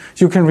 4,000,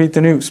 you can read the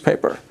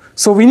newspaper.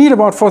 So we need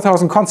about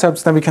 4,000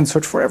 concepts, then we can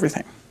search for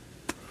everything.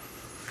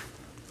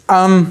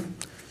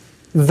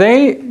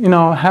 They,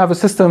 have a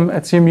system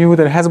at CMU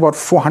that has about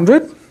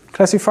 400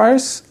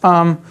 classifiers.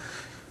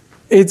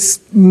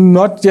 It's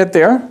not yet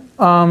there.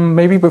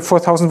 Maybe by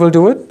 4,000 will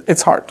do it.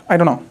 It's hard. I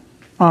don't know.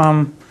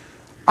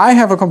 I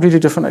have a completely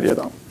different idea,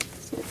 though.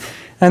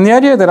 And the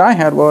idea that I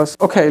had was,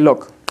 okay,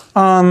 look,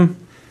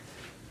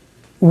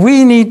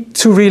 we need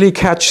to really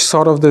catch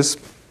sort of this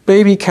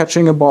baby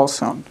catching a ball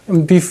sound.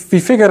 And we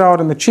figured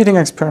out in the cheating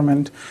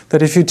experiment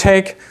that if you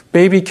take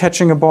baby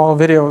catching a ball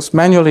videos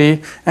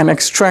manually and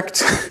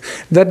extract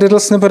that little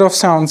snippet of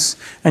sounds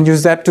and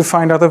use that to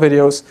find other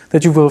videos,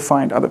 that you will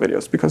find other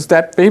videos, because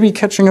that baby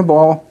catching a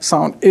ball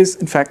sound is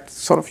in fact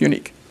sort of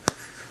unique.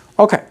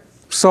 Okay,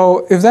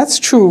 so if that's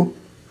true,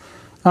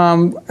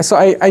 so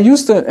I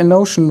used a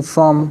notion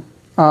from,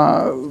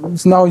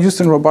 it's now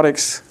used in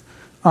robotics,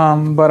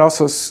 but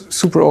also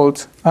super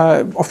old,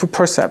 of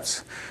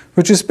percepts,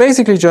 which is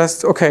basically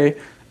just, okay,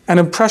 an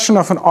impression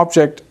of an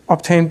object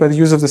obtained by the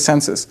use of the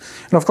senses.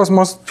 And of course,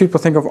 most people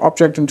think of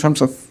object in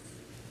terms of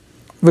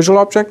visual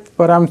object,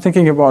 but I'm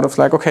thinking about it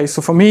like, okay, so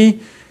for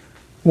me,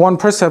 one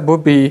percept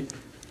would be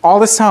all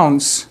the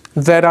sounds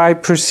that I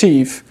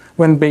perceive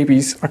when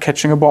babies are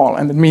catching a ball,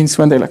 and it means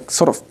when they're like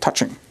sort of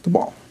touching the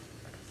ball.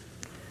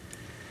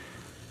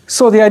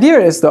 So the idea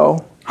is,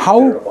 though, how...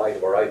 There are a wide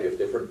variety of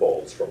different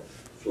balls, from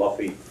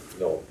fluffy,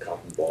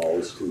 cotton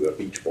balls to a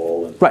beach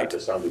ball, and right. The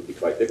sound would be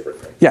quite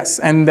different. Right? Yes,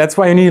 and that's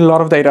why you need a lot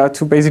of data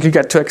to basically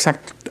get to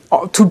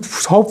to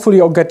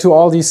hopefully get to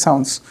all these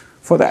sounds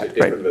for that. Is it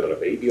different whether a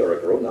baby or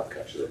a grown-up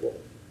catches a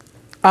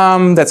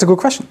ball? That's a good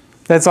question.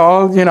 That's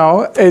all,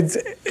 it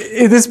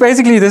is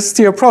basically, this is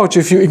the approach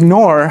if you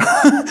ignore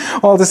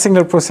all the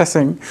signal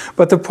processing.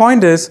 But the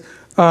point is,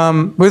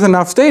 with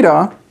enough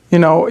data,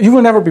 you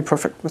will never be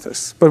perfect with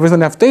this. But with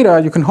enough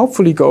data, you can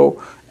hopefully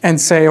go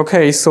and say,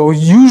 okay, so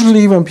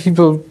usually when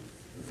people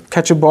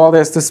catch a ball,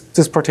 there's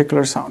this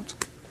particular sound.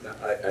 Now,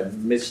 I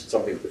missed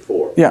something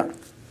before. Yeah.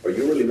 Are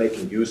you really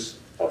making use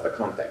of the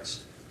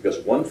context? Because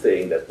one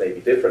thing that may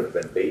be different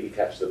when baby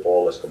catches the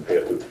ball as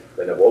compared to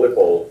when a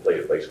volleyball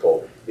player plays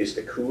goal is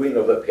the cooing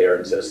of the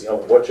parent says,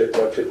 watch it,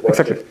 watch it, watch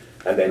exactly. it.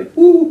 And then,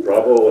 ooh,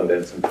 bravo, and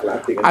then some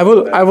clapping. And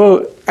I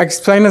will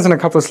explain this in a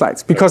couple of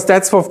slides, because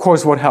that's, of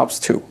course, what helps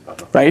too,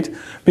 right?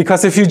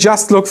 Because if you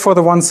just look for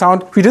the one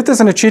sound, we did this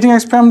in a cheating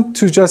experiment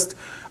to just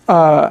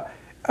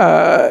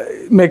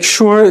make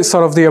sure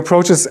sort of the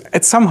approach is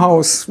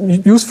somehow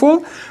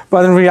useful,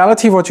 but in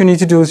reality what you need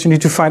to do is you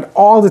need to find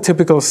all the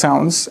typical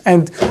sounds,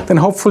 and then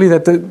hopefully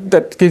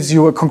that gives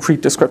you a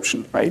concrete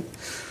description, right?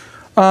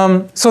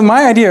 So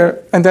my idea,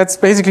 and that's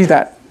basically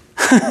that,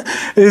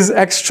 is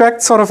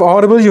extract sort of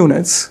audible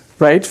units,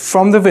 right,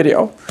 from the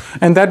video,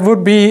 and that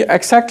would be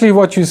exactly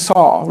what you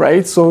saw,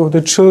 right? So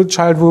the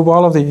child whoop,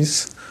 all of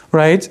these,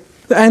 right,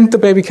 and the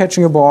baby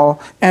catching a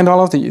ball, and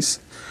all of these.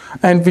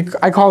 And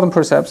I call them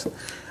percepts.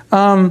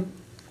 And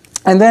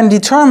then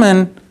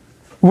determine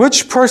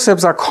which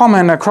percepts are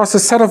common across a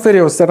set of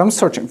videos that I'm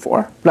searching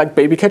for, like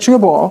baby catching a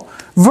ball,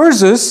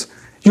 versus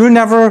you'll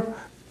never,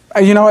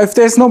 if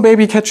there's no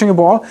baby catching a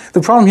ball, the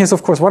problem here is,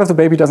 of course, what if the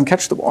baby doesn't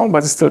catch the ball, but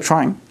it's still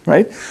trying,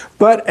 right?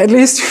 But at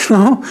least,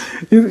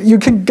 you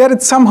can get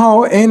it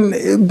somehow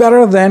in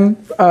better than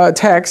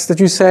text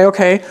that you say,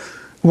 okay,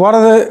 what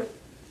are the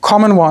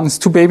common ones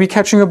to baby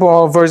catching a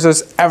ball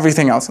versus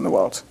everything else in the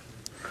world,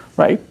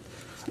 right?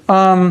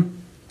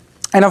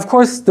 And of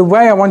course, the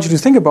way I want you to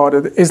think about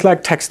it is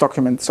like text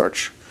document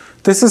search.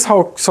 This is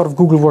how sort of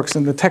Google works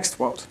in the text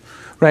world,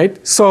 right?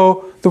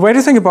 So the way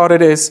to think about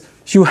it is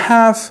you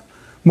have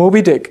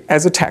Moby Dick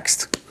as a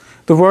text.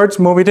 The word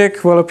Moby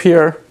Dick will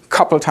appear a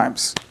couple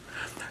times.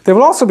 There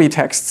will also be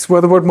texts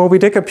where the word Moby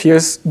Dick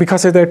appears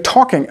because they're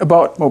talking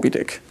about Moby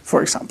Dick,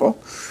 for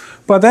example.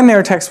 But then there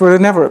are texts where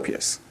it never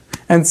appears.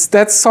 And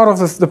that's sort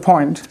of the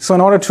point. So in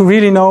order to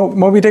really know,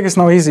 Moby Dick is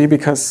now easy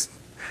because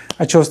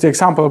I chose the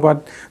example,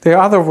 but there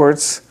are other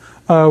words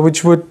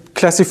which would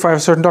classify a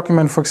certain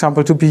document, for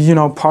example, to be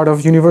part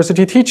of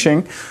university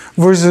teaching,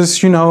 versus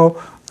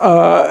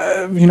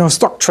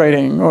stock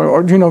trading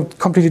or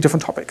completely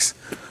different topics.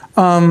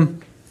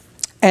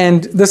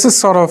 And this is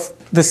sort of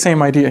the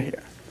same idea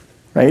here,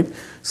 right?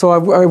 So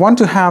I want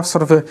to have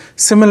sort of a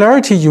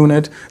similarity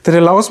unit that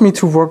allows me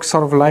to work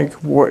sort of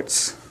like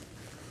words.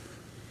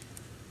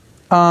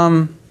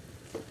 And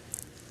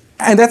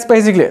that's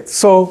basically it.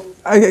 So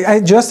I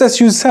just as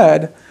you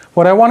said,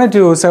 what I want to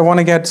do is I want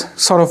to get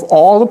sort of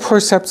all the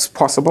percepts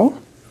possible.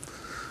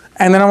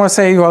 And then I want to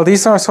say, well,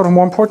 these are sort of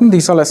more important,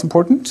 these are less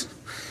important.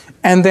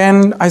 And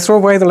then I throw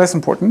away the less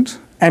important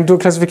and do a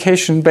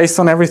classification based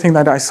on everything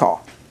that I saw.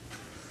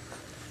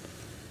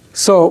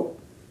 So,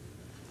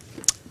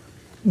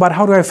 but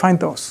how do I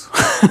find those?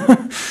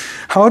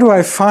 How do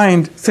I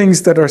find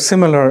things that are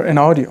similar in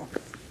audio,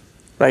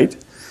 right?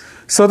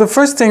 So the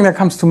first thing that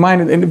comes to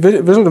mind in the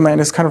visual domain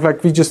is kind of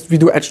like we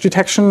do edge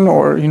detection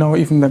or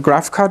even the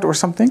graph cut or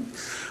something.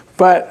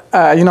 But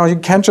you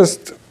can't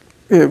just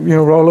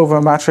roll over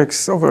a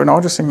matrix over an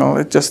audio signal.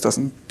 It just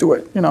doesn't do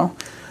it.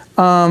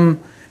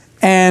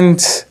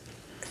 And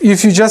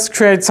if you just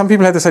create, some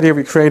people had this idea,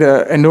 we create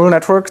a neural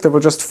network that will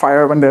just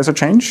fire when there's a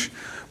change.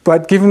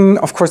 But given,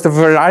 of course, the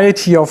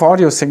variety of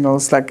audio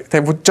signals, like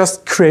they would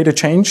just create a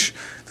change.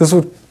 This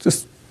would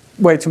just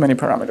way too many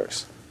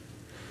parameters.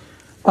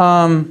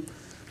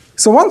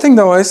 So one thing,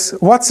 though, is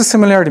what's the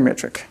similarity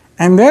metric?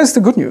 And there's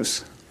the good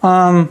news.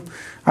 I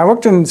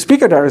worked in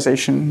speaker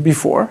diarization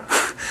before.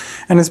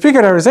 And in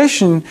speaker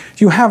diarization,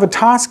 you have a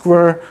task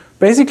where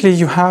basically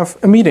you have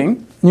a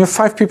meeting and you have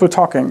 5 people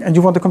talking, and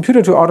you want the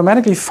computer to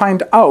automatically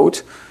find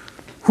out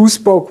who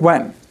spoke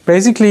when.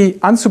 Basically,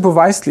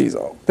 unsupervisedly,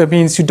 though. That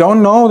means you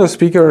don't know the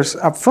speakers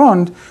up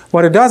front.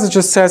 What it does, it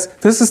just says,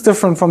 this is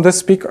different from this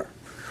speaker.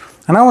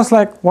 And I was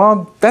like,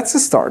 well, that's a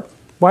start.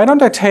 Why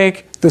don't I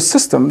take the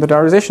system, the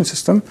diarization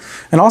system,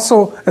 and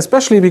also,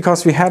 especially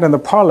because we had in the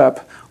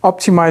ParLab,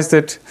 optimized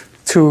it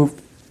to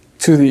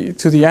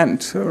the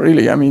end,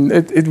 really. I mean,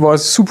 it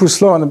was super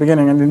slow in the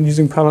beginning, and then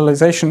using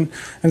parallelization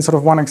and sort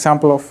of one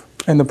example of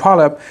in the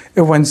ParLab,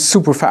 it went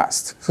super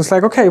fast. So it's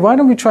like, okay, why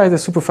don't we try the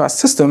super fast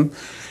system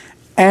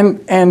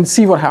and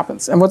see what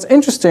happens? And what's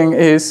interesting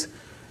is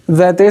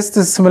that there's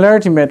this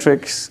similarity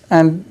matrix,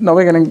 and now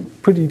we're getting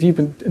pretty deep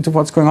into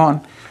what's going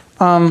on.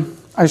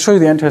 I'll show you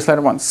the entire slide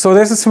at once. So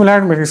there's a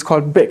similarity matrix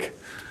called BIC.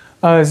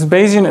 It's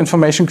Bayesian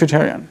Information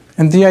Criterion.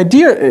 And the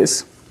idea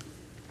is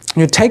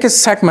you take a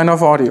segment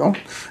of audio,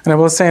 and I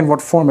will say in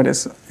what form it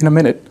is in a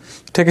minute.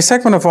 You take a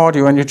segment of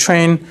audio and you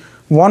train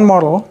one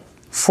model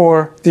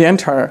for the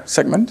entire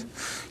segment.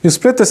 You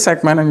split the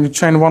segment and you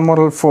train one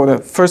model for the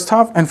first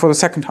half and for the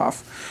second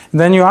half. And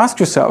then you ask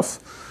yourself,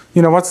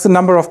 what's the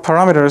number of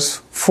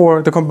parameters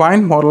for the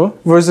combined model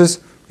versus,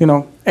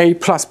 A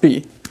plus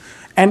B?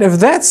 And if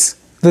that's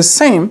the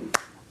same,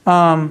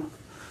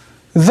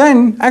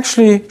 then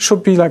actually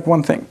should be like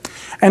one thing.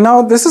 And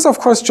now this is, of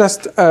course,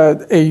 just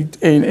an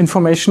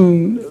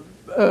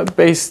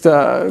information-based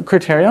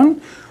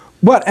criterion.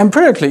 But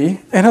empirically,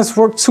 it has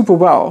worked super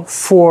well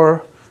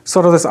for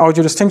sort of this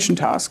audio distinction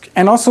task.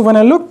 And also, when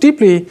I looked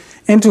deeply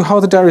into how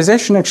the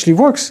diarization actually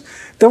works,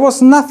 there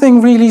was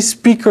nothing really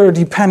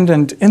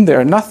speaker-dependent in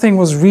there. Nothing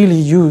was really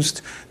used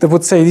that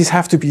would say these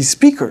have to be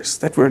speakers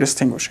that we're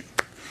distinguishing.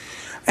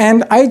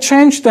 And I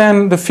changed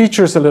then the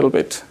features a little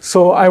bit.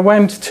 So I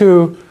went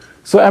to,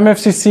 so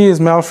MFCC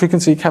is Mel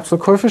Frequency Capsule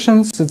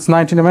Coefficients. It's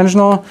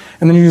 19-dimensional.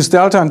 And then you use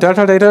delta and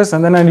delta data.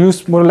 And then I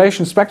used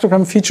modulation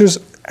spectrogram features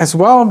as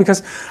well,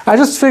 because I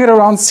just figured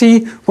around,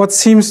 see what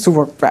seems to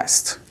work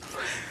best.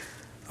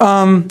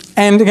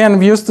 And again,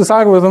 we used this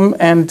algorithm,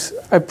 and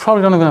I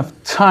probably don't have enough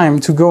time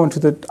to go into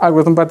the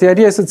algorithm, but the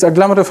idea is it's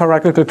agglomerative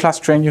hierarchical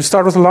clustering. You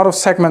start with a lot of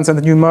segments, and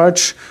then you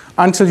merge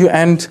until you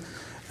end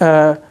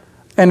with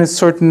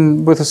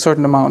a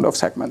certain amount of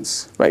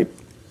segments, right?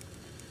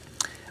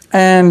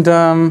 And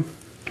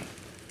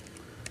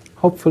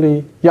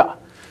hopefully, yeah.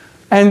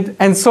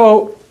 And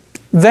so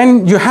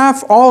then you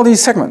have all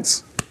these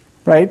segments,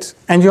 right?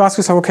 And you ask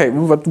yourself, okay,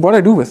 what do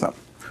I do with them,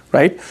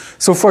 right?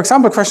 So for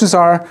example, questions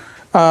are,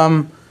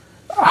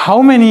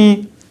 how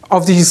many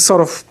of these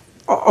little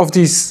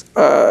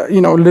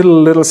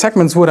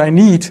segments would I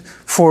need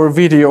for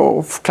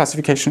video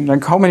classification?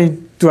 Like, how many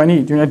do I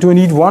need? Do I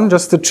need one,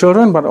 just the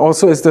children, but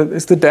also is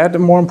the dad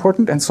more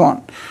important, and so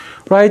on,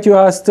 right? You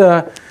ask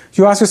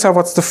yourself,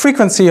 what's the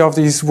frequency of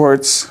these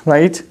words,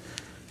 right?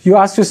 You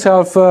ask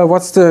yourself,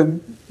 what's the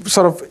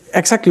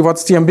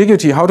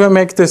ambiguity? How do I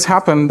make this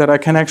happen that I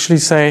can actually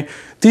say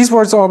these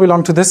words all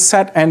belong to this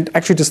set and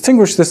actually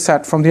distinguish this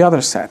set from the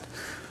other set?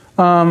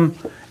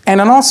 And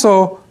then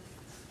also,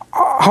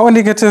 how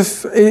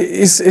indicative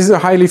is a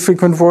highly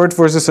frequent word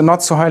versus a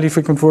not so highly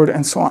frequent word,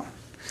 and so on.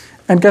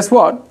 And guess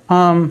what?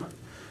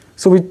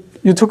 So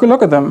you took a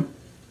look at them,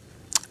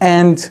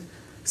 and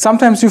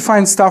sometimes you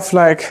find stuff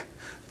like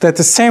that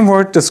the same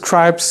word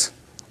describes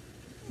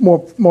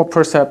more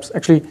percepts.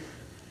 Actually,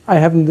 I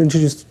haven't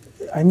introduced,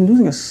 I'm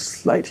losing a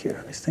slide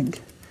here, I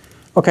think.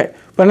 Okay,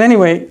 but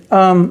anyway,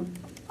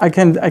 I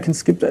can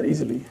skip that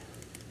easily.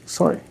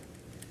 Sorry.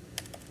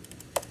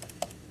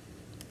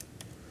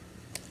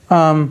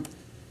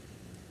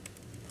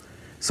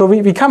 So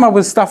we come up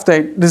with stuff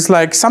that is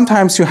like,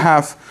 sometimes you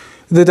have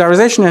the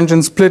diarization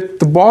engine split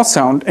the ball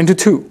sound into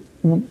two,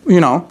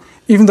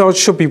 even though it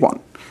should be one.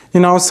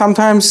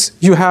 Sometimes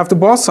you have the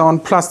ball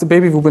sound plus the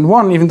baby whoop in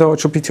one, even though it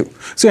should be two.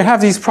 So you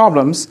have these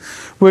problems,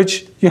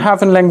 which you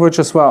have in language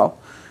as well.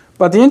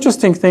 But the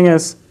interesting thing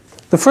is,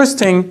 the first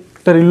thing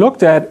that he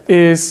looked at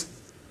is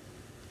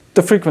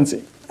the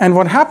frequency. And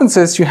what happens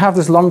is you have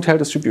this long tail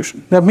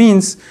distribution. That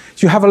means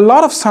you have a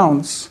lot of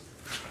sounds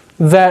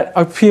that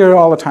appear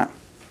all the time,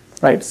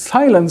 right?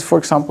 Silence, for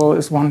example,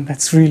 is one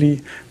that's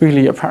really,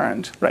 really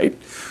apparent, right?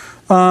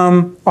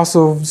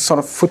 Also sort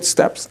of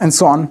footsteps and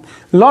so on.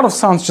 A lot of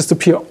sounds just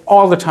appear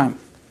all the time,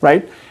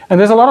 right? And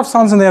there's a lot of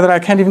sounds in there that I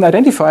can't even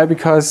identify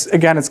because,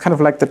 again, it's kind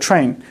of like the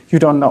train. You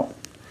don't know.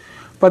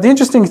 But the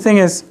interesting thing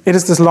is, it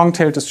is this long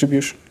tail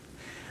distribution.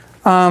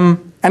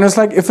 And it's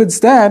like, if it's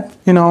that,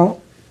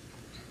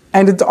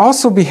 and it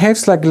also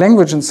behaves like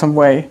language in some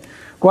way,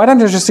 why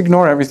don't you just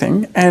ignore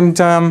everything? And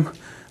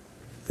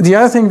the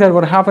other thing that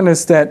would happen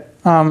is that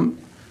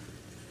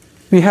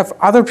we have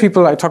other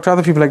people, I talked to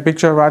other people like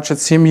Big Raj at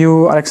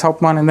CMU, Alex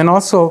Hauptmann, and then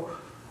also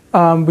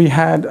we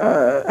had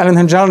Alan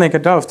Hengelnik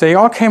at Delft. They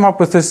all came up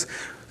with this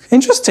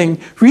interesting,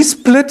 we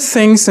split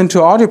things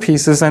into audio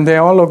pieces and they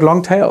all look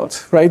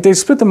long-tailed, right? They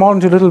split them all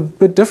into little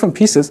bit different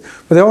pieces,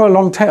 but they're all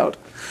long-tailed.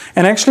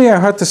 And actually I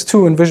heard this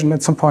too in Vision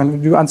at some point.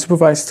 When you do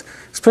unsupervised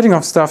splitting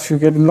of stuff, you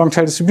get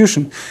long-tail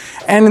distribution.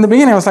 And in the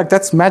beginning I was like,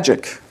 that's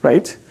magic,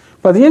 right?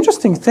 But the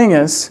interesting thing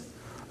is,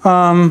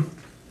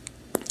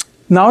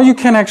 now you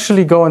can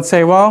actually go and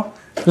say, well,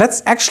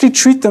 let's actually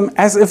treat them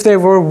as if they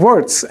were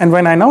words. And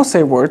when I now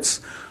say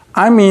words,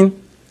 I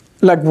mean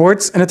like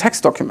words in a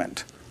text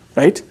document,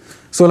 right?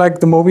 So like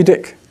the Moby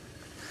Dick.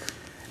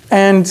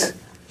 And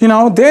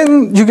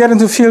then you get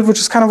into a field which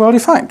is kind of well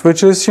defined,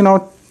 which is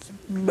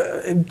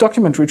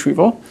document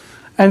retrieval.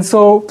 And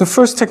so the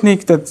first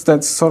technique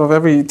that sort of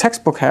every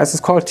textbook has is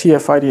called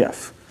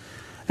TF-IDF.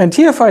 And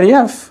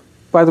TF-IDF,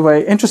 by the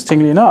way,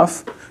 interestingly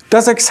enough,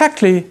 does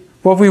exactly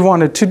what we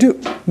wanted to do.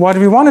 What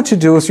we wanted to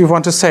do is we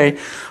want to say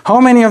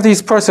how many of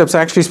these percepts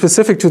are actually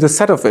specific to the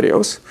set of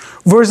videos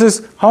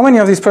versus how many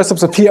of these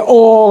percepts appear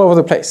all over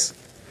the place.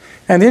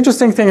 And the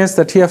interesting thing is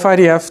that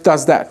TF-IDF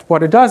does that.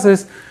 What it does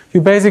is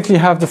you basically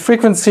have the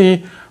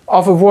frequency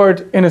of a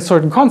word in a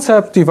certain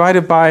concept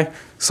divided by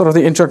sort of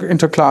the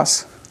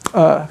interclass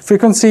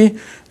frequency.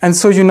 And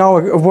so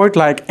a word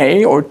like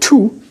A or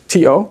to,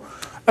 TO,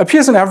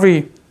 appears in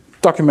every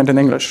document in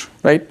English,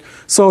 right?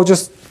 So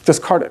just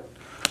discard it.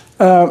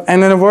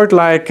 And then a word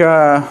like,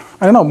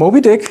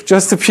 Moby Dick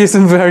just appears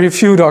in very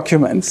few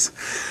documents.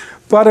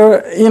 But,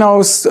 a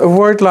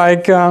word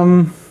like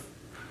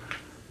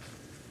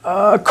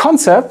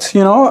concept,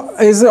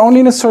 is only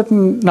in a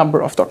certain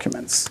number of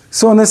documents.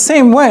 So in the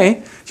same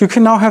way, you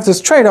can now have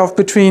this trade-off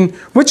between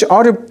which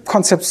audio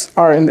concepts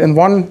are in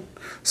one,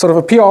 sort of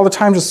appear all the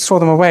time, just throw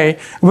them away,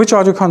 which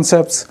audio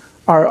concepts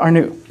are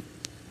new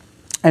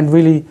and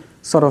really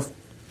sort of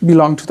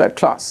belong to that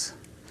class.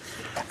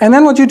 And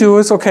then what you do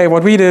is, okay,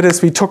 what we did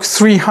is we took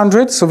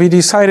 300, so we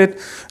decided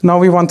now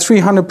we want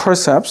 300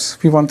 percepts,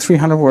 we want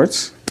 300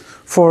 words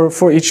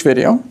for each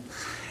video.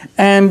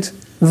 And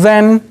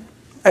then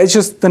it's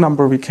just the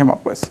number we came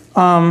up with.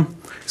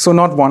 So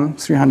not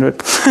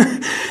 300.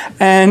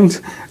 And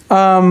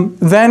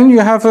then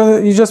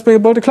you just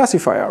build a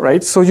classifier,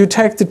 right? So you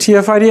take the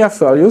TF-IDF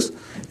values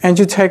and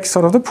you take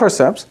sort of the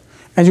percepts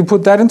and you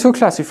put that into a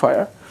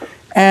classifier.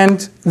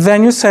 And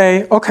then you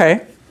say,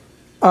 okay,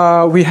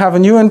 we have a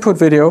new input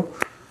video,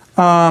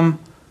 and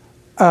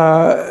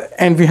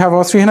we have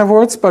our 300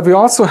 words, but we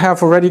also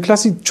have already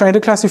trained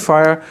a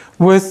classifier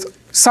with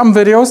some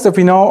videos that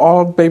we know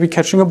are baby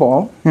catching a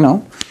ball,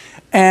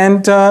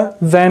 and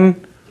then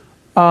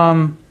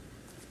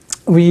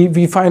we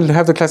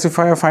have the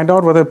classifier find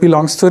out whether it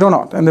belongs to it or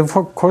not. And of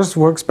course,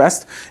 works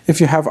best if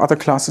you have other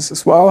classes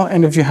as well,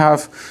 and if you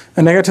have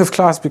a negative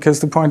class,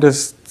 because the point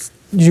is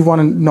you want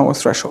to know a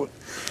threshold.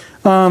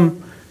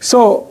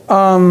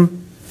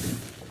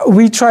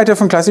 We tried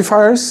different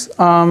classifiers.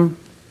 At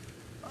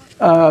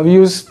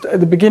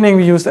the beginning,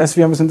 we used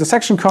SVM as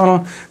intersection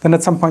kernel. Then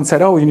at some point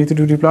said, oh, you need to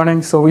do deep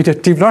learning. So we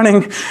did deep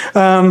learning.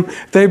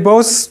 They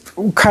both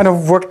kind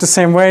of work the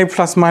same way,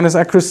 plus minus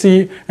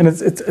accuracy. And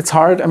it's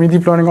hard. I mean,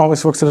 deep learning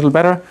always works a little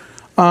better.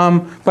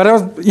 But it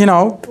was,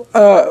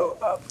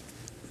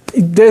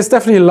 there's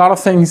definitely a lot of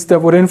things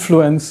that would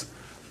influence,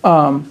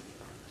 the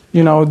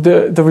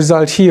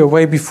result here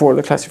way before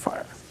the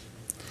classifier.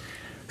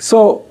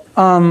 So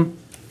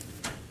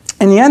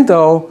in the end,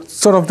 though,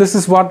 sort of this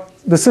is what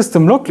the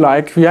system looked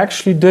like. We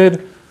actually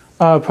did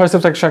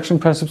percept extraction,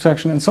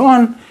 and so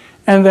on.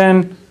 And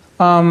then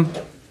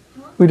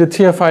we did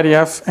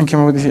TF-IDF and came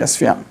up with the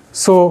SVM.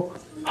 So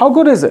how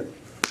good is it,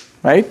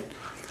 right?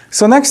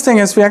 So next thing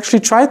is we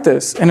actually tried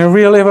this in a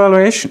real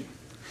evaluation.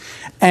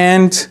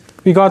 And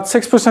we got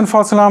 6%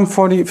 false alarm,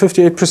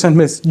 58%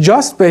 miss,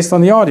 just based on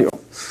the audio.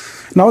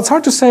 Now, it's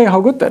hard to say how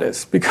good that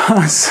is,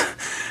 because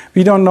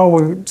we don't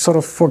know, sort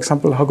of, for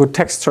example, how good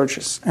text search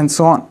is, and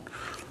so on.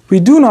 We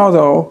do know,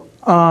 though,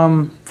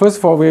 first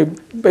of all, we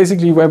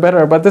basically were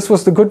better, but this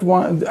was the good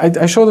one.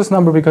 I show this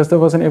number because there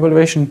was an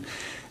evaluation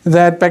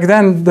that back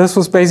then, this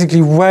was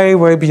basically way,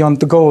 way beyond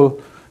the goal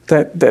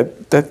that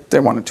they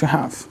wanted to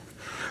have.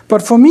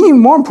 But for me,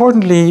 more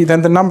importantly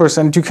than the numbers,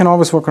 and you can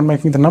always work on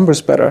making the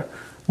numbers better,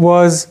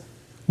 was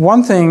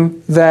one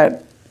thing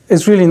that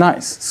is really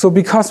nice. So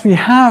because we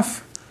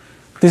have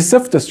this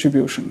Ziff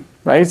distribution,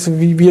 right? So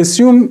we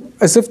assume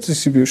a Ziff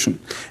distribution.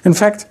 In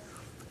fact,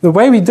 the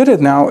way we did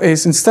it now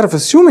is instead of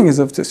assuming a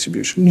Ziff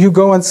distribution, you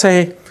go and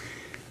say,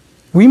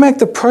 we make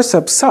the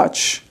percept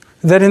such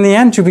that in the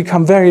end you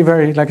become very,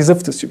 very like a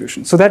Ziff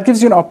distribution. So that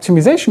gives you an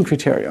optimization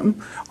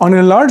criterion on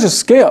a larger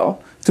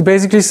scale to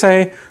basically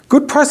say,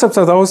 good percepts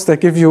are those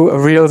that give you a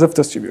real Ziff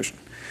distribution.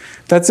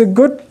 That's a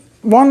good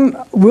one.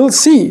 We'll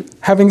see.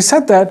 Having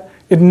said that,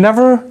 it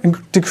never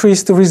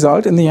decreased the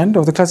result in the end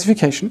of the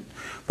classification.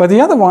 But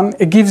the other one,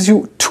 it gives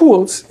you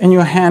tools in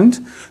your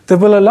hand that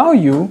will allow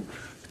you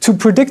to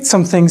predict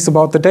some things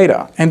about the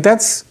data. And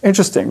that's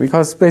interesting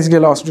because it basically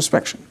allows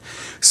introspection.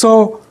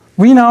 So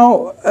we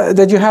know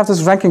that you have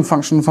this ranking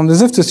function from the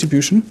Ziff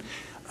distribution.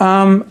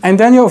 And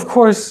then you, of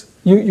course,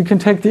 you can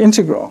take the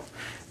integral.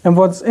 And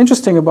what's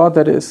interesting about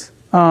that is,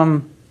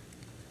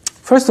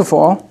 first of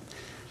all,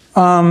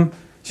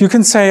 you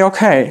can say,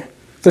 okay,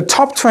 the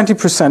top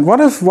 20%,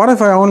 what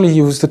if I only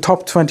use the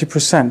top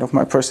 20% of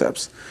my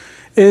percepts?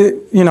 Is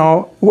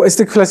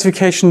the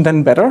classification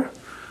then better?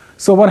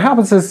 So what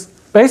happens is,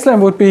 baseline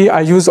would be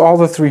I use all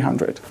the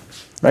 300,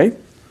 right?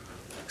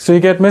 So you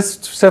get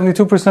missed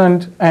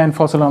 72% and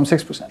false alarm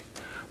 6%.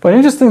 But the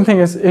interesting thing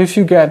is, if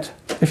you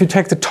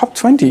take the top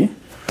 20,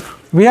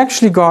 we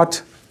actually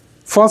got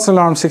false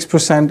alarm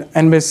 6%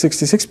 and miss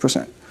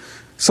 66%.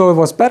 So it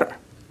was better.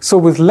 So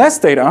with less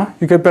data,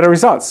 you get better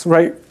results,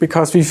 right?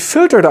 Because we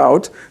filtered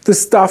out the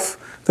stuff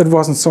that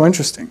wasn't so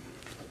interesting.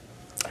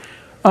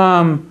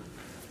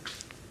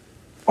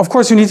 Of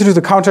course, you need to do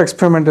the counter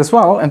experiment as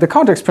well. And the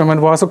counter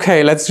experiment was,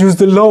 OK, let's use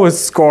the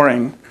lowest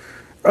scoring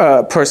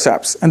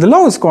percepts. And the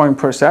lowest scoring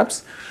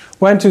percepts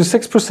went to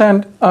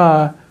 6%,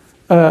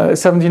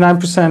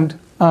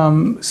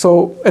 79%.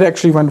 So it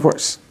actually went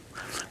worse.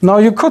 Now,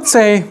 you could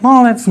say,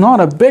 well, it's not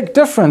a big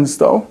difference,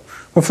 though.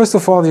 Well, first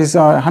of all, these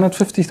are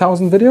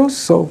 150,000 videos,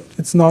 so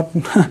it's not,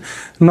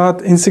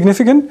 not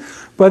insignificant.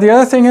 But the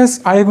other thing is,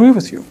 I agree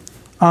with you.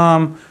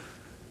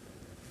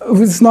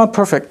 It's not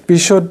perfect. We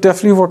should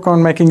definitely work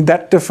on making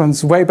that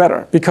difference way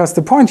better. Because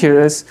the point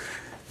here is,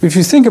 if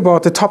you think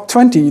about the top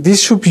 20,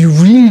 these should be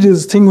really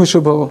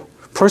distinguishable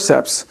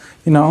percepts,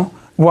 you know,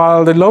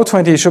 while the low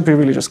 20 should be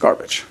really just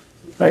garbage,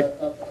 right?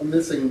 I'm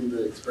missing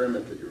the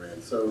experiment that you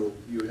ran. So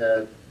you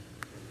had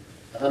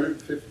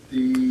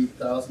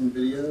 150,000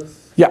 videos?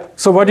 Yeah,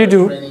 so what do you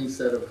do? Training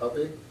set of how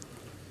big?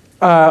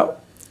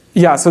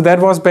 Yeah, so that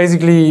was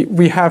basically,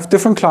 we have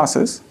different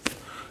classes.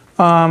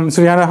 So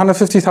we had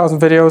 150,000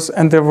 videos,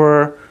 and there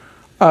were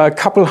a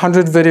couple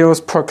hundred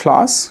videos per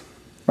class,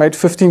 right?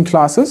 15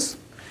 classes.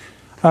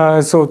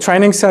 So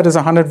training set is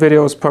 100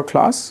 videos per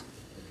class.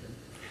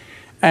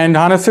 And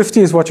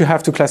 150 is what you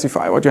have to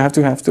classify, what you have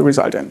to have the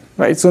result in,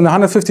 right? So in the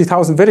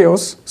 150,000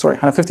 videos, sorry,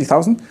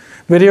 150,000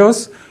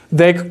 videos,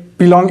 they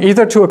belong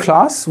either to a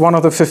class, one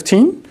of the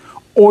 15,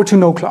 or to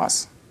no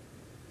class,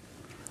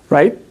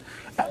 right?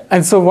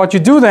 And so what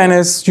you do then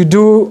is you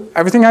do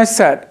everything I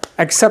said,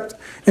 except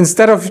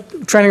instead of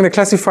training the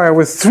classifier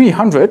with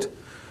 300,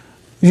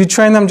 you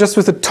train them just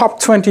with the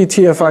top 20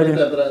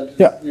 TF-ID.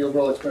 Yeah. The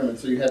overall experiment.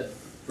 So you had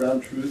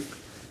ground truth.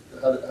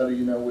 How do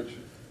you know which?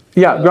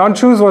 Yeah, ground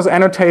truth was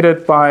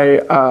annotated by,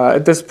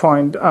 at this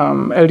point,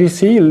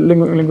 LDC,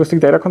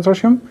 Linguistic Data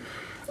Consortium.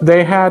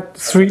 They had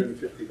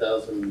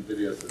 150,000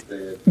 videos that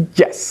they had.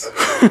 Yes.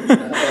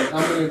 And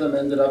how many of them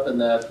ended up in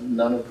that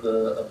none of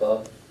the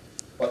above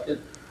bucket?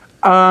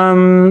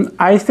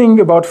 I think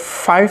about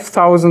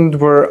 5,000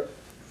 were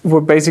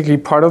basically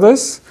part of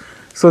this.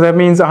 So that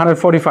means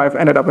 145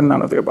 ended up in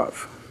none of the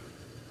above.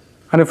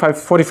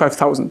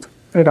 145,000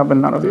 ended up in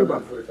none of the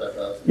above.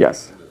 145,000.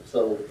 Yes.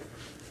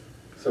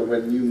 So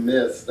when you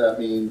miss, that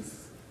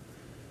means,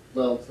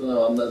 well, so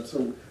no, I'm not,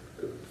 so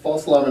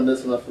false alarm and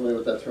miss, I'm not familiar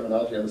with that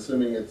terminology. I'm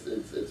assuming it's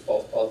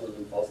false positive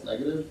and false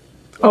negative?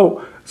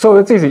 Oh, so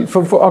it's easy.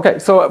 Okay,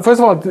 so first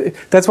of all,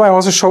 that's why I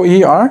also show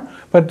ER.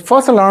 But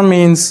false alarm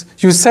means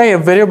you say a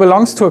video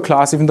belongs to a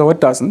class even though it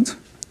doesn't,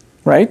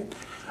 right?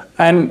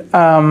 And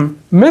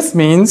miss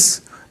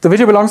means the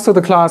video belongs to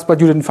the class, but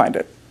you didn't find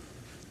it.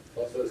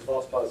 So it's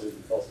false positive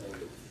and false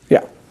negative.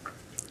 Yeah.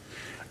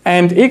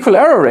 And equal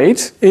error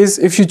rate is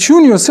if you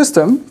tune your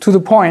system to the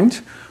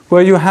point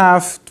where you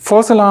have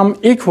false alarm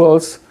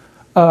equals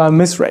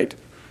miss rate.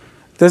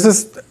 This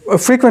is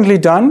frequently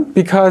done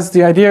because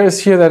the idea is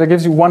here that it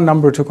gives you one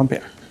number to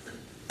compare.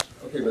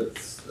 Okay, but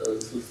so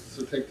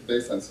take the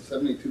baseline. So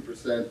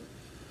 72%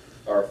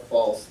 are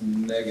false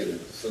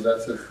negative. So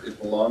that's if it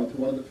belonged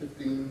to one of the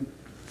 15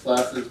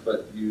 classes,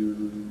 but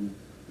you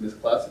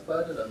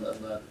misclassified it? I'm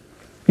not...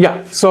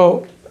 Yeah,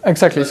 so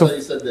exactly. So so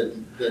you said that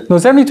no,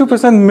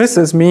 72%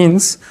 misses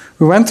means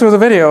we went through the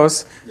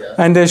videos, yeah.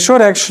 and they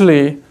should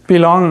actually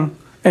belong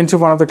into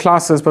one of the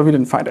classes, but we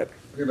didn't find it.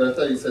 Okay, but I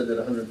thought you said that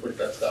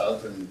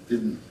 145,000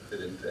 didn't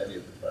fit into any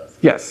of the classes.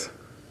 Yes.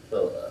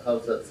 So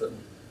how's that so?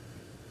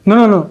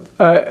 No.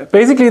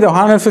 Basically, the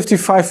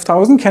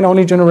 155,000 can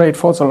only generate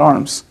false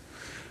alarms.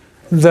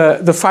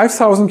 The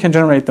 5,000 can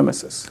generate the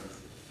misses.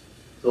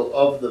 So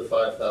of the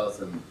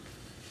 5,000,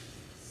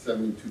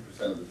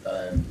 72% of the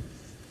time.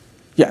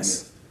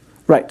 Yes,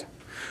 right.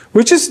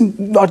 Which is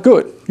not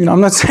good. You know,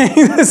 I'm not saying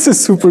this is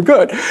super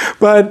good,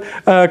 but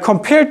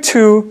compared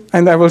to,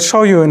 and I will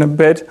show you in a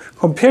bit,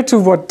 compared to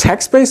what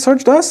text-based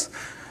search does,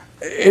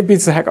 it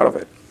beats the heck out of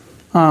it.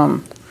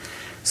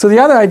 So the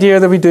other idea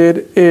that we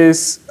did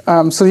is,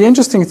 so the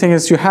interesting thing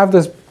is you have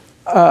this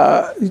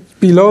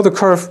below the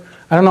curve.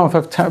 I don't know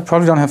if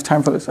probably don't have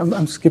time for this.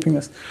 I'm skipping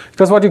this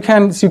because what you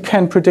can is you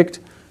can predict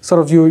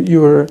sort of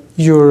your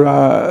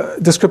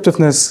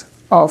descriptiveness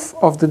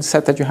of the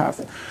set that you have.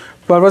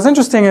 But what's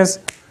interesting is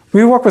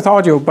we work with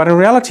audio, but in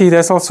reality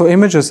there's also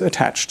images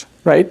attached,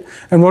 right?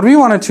 And what we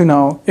wanted to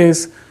know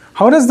is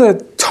how does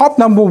the top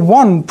number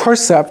one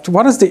percept,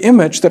 what is the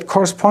image that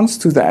corresponds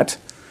to that,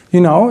 you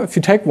know, if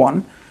you take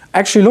one,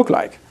 actually look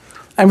like?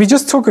 And we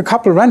just took a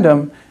couple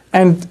random,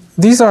 and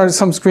these are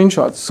some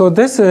screenshots. So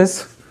this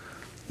is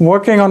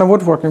working on a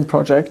woodworking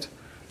project.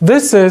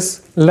 This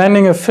is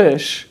landing a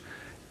fish.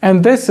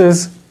 And this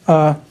is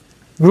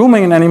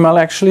grooming an animal,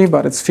 actually,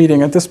 but it's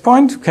feeding at this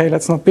point. Okay,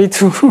 let's not be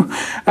too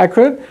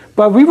accurate.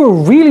 But we were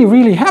really,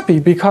 really happy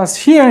because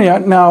here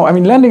now, I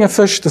mean, landing a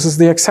fish, this is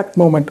the exact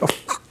moment of,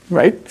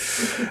 right?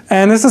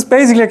 And this is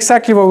basically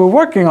exactly what we're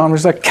working on, which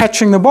is like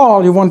catching the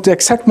ball. You want the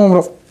exact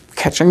moment of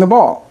catching the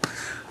ball.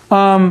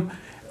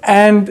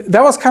 And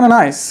that was kind of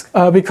nice,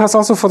 because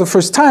also for the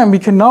first time, we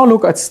can now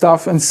look at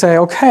stuff and say,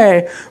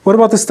 okay, what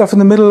about the stuff in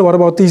the middle? What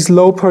about these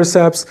low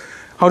percepts?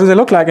 How do they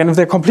look like? And if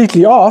they're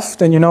completely off,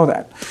 then you know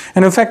that.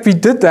 And in fact, we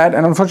did that,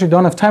 and unfortunately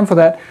don't have time for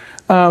that.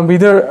 We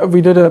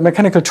did a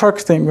mechanical Turk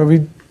thing where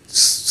we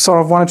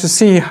sort of wanted to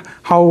see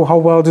how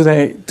well do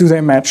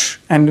they match.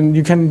 And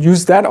you can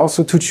use that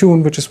also to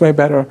tune, which is way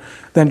better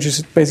than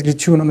just basically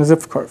tune on the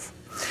zip curve.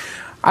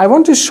 I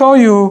want to show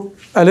you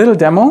a little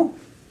demo.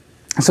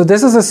 So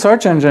this is a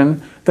search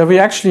engine that we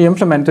actually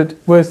implemented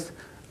with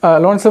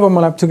Lawrence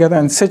Livermore Lab together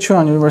and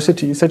Sichuan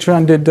University.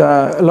 Sichuan did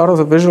a lot of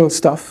the visual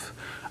stuff.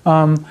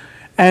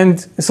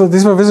 And so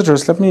these were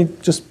visitors. Let me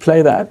just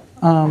play that.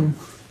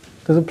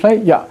 Does it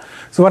play? Yeah.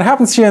 So what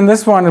happens here in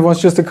this one, it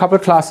was just a couple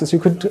of classes you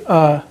could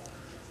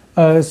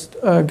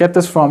get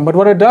this from. But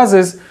what it does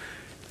is,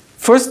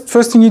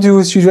 first thing you do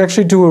is you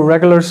actually do a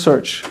regular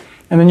search.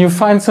 And then you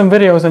find some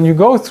videos and you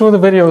go through the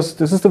videos.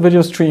 This is the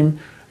video stream.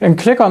 And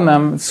click on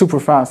them. It's super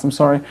fast, I'm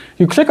sorry.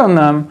 You click on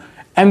them,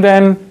 and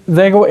then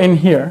they go in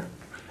here.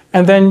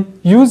 And then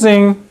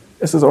using,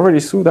 this is already,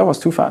 that was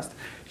too fast.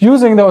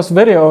 Using those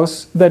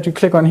videos that you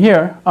click on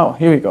here, oh,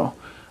 here we go.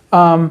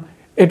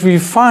 It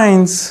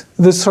refines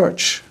the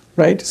search,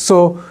 right?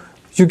 So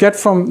you get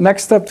from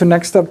next step to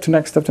next step to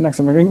next step to next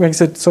step. It makes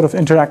it sort of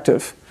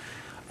interactive.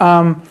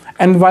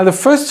 And while the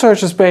first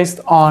search is based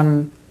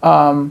on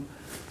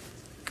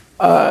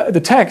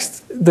the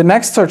text, the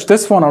next search,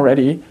 this one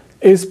already,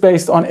 is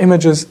based on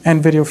images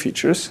and video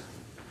features,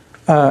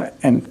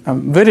 and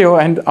video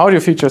and audio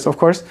features, of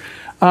course.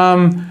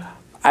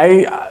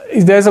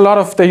 There's a lot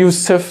of, they use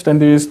SIFT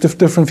and they use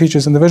different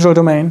features in the visual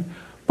domain,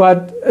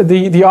 but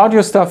the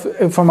audio stuff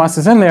from us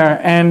is in there,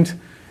 and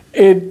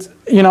it,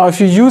 you know, if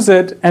you use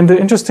it, and the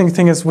interesting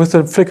thing is with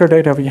the Flickr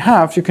data we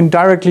have, you can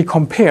directly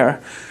compare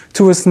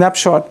to a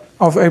snapshot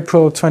of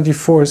April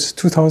 24th,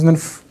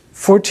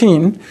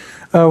 2014,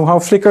 how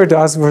Flickr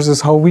does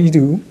versus how we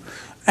do.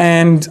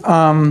 And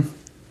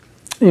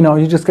you know,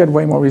 you just get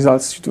way more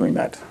results doing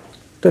that.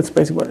 That's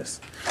basically what it is.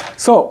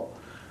 So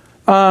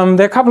there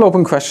are a couple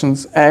open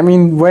questions. I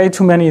mean, way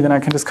too many than I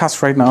can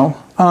discuss right now.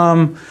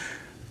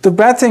 The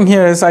bad thing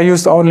here is I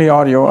used only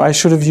audio. I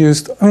should have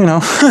used, you know,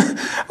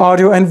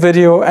 audio and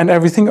video and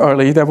everything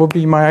early. That would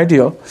be my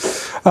ideal.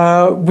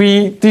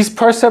 These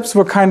percepts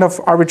were kind of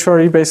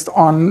arbitrary based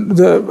on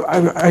the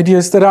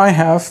ideas that I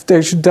have.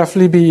 There should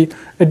definitely be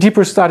a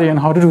deeper study on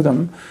how to do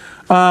them.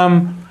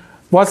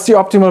 What's the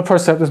optimal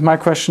percept is my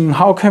question.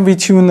 How can we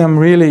tune them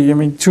really? I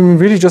mean, tune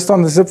really just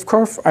on the zip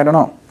curve? I don't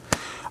know.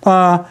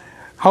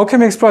 How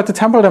can we exploit the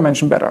temporal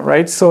dimension better,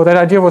 right? So that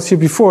idea was here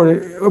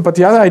before, but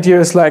the other idea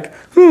is like,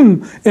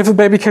 if a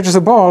baby catches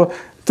a ball,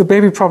 the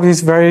baby probably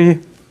is very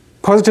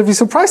positively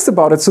surprised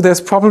about it. So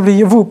there's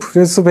probably a whoop.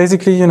 So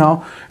basically, you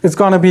know, it's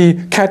going to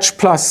be catch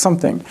plus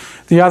something.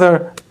 The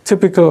other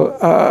typical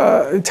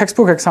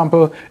textbook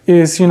example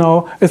is, you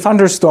know, a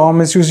thunderstorm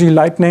is usually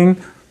lightning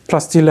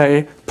plus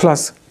delay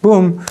plus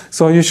boom.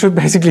 So you should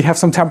basically have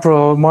some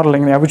temporal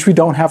modeling there, which we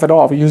don't have at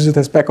all. We use it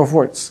as back of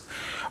words,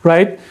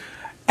 right?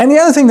 And the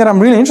other thing that I'm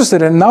really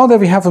interested in, now that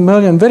we have 1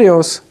 million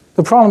videos,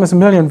 the problem is 1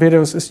 million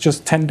videos is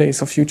just 10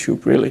 days of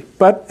YouTube, really.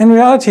 But in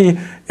reality,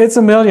 it's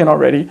 1 million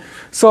already.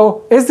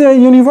 So is there a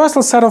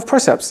universal set of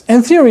percepts?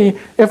 In theory,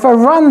 if I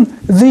run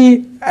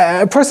the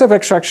percept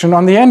extraction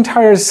on the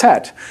entire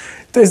set,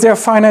 is there a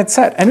finite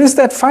set? And is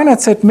that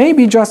finite set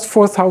maybe just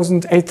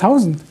 4,000,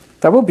 8,000?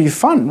 That would be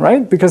fun,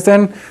 right? Because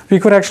then we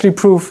could actually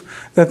prove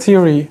that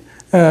theory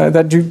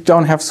that you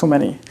don't have so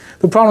many.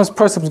 The problem is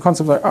percepts and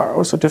concepts are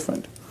also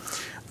different.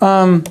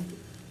 In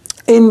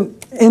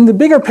the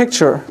bigger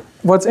picture,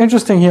 what's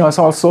interesting here is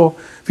also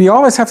we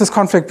always have this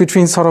conflict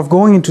between sort of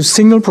going into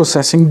signal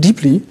processing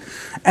deeply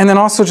and then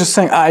also just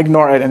saying,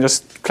 ignore it and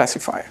just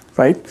classify,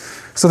 right?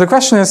 So the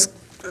question is,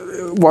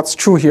 what's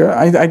true here?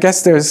 I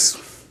guess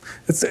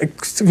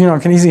you know,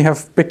 can easily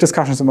have big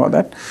discussions about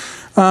that.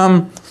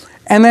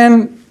 And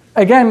then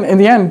again, in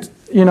the end,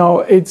 you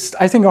know,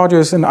 I think audio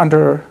is an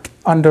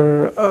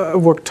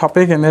underworked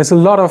topic, and there's a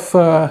lot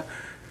of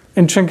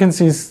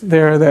intricacies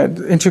there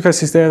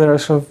that are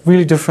sort of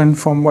really different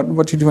from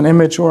what you do in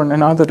image or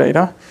in other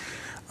data.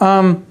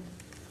 And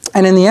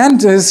in the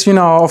end is, you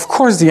know, of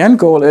course the end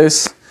goal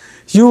is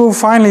you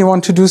finally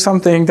want to do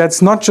something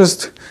that's not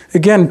just,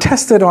 again,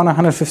 tested on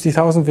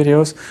 150,000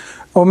 videos,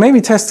 or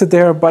maybe tested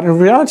there, but in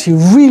reality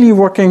really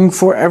working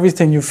for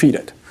everything you feed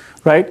it,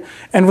 right?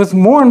 And with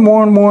more and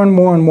more and more and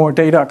more and more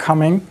data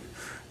coming,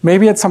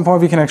 maybe at some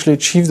point we can actually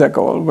achieve that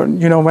goal.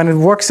 When, you know, when it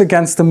works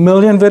against 1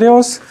 million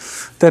videos,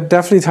 that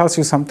definitely tells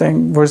you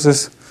something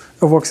versus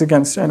it works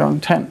against, I don't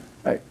know, 10,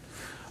 right?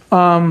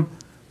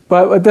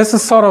 But this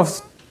is sort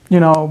of, you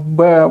know,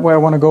 where I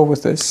want to go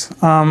with this.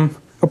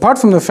 Apart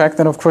from the fact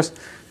that, of course,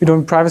 we're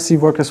doing privacy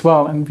work as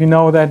well, and we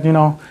know that, you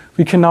know,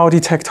 we can now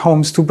detect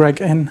homes to break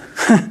in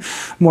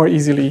more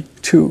easily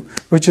too,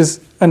 which is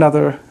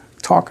another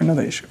talk,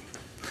 another issue.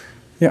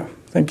 Yeah,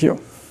 thank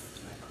you.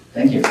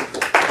 Thank you.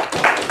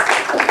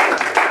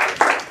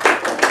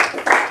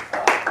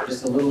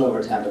 Just a little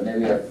over time, but maybe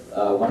we have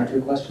 1 or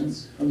 2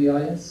 questions from the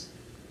audience.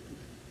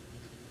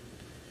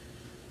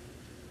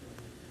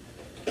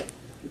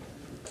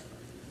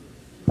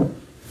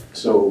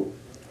 So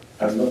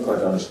I'm not quite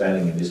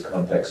understanding in this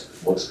context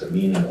what's the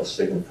meaning of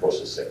signal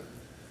processing,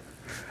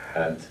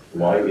 and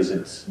why is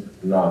it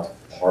not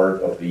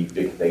part of the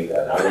big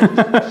data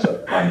analysis?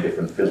 Applying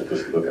different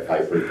filters to look at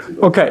high frequency.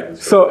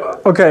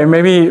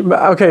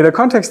 The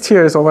context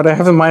here is, or what I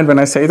have in mind when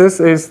I say this,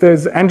 is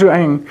there's Andrew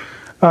Ng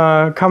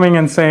coming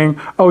and saying,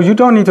 oh, you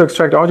don't need to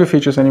extract audio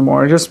features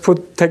anymore. Just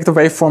take the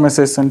waveform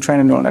assist and train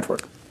a neural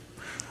network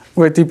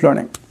with deep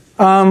learning.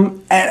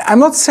 And I'm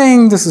not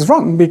saying this is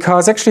wrong,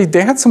 because actually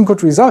they had some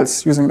good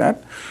results using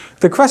that.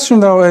 The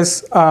question, though,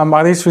 is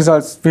are these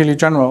results really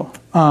general?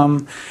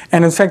 And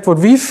in fact, what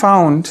we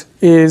found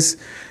is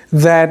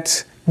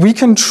that we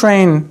can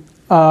train,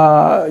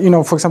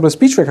 for example, a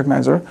speech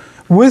recognizer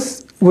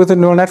with a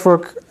neural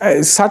network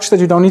such that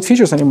you don't need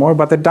features anymore,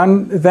 but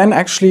then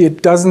actually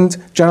it doesn't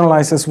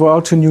generalize as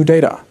well to new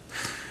data.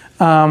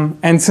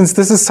 And since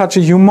this is such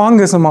a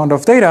humongous amount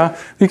of data,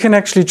 we can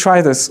actually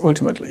try this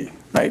ultimately,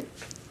 right?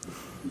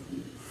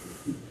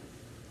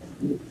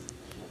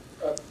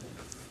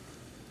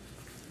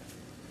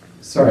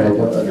 Sorry, I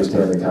don't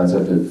understand the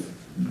concept of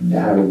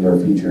having no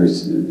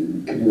features.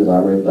 Could you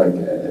elaborate? Like,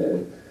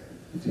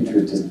 feature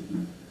is just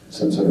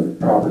some sort of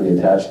property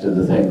attached to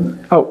the thing.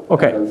 Oh,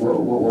 okay.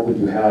 What would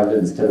you have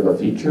instead of a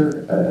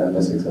feature? I'm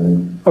missing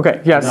something.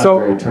 Okay, yeah. I'm not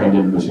very trained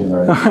in machine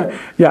learning.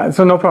 Yeah,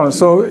 so no problem.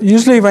 So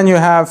usually when you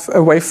have a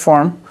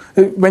waveform,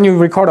 when you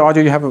record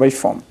audio, you have a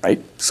waveform, right?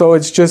 So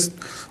it's just,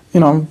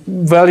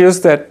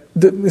 values that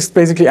is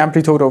basically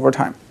amplitude over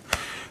time.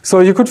 So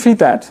you could feed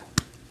that.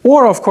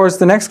 Or, of course,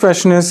 the next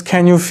question is,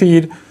 can you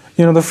feed,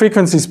 the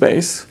frequency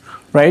space,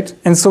 right?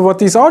 And so what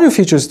these audio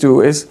features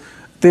do is,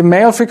 the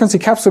male frequency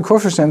capsule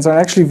coefficients are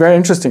actually very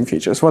interesting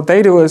features. What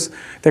they do is,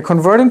 they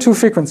convert into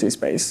frequency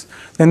space.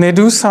 Then they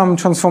do some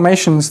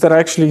transformations that are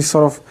actually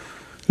sort of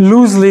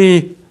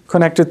loosely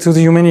connected to the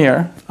human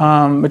ear,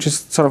 which is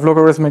sort of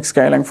logarithmic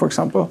scaling, for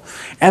example.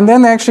 And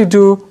then they actually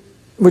do,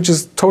 which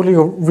is totally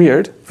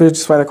weird, which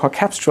is why they're called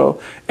capstral,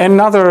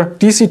 another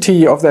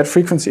DCT of that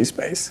frequency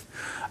space.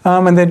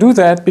 And they do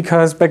that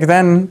because back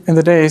then, in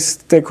the days,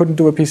 they couldn't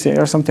do a PCA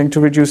or something to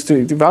reduce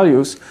the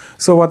values.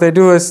 So what they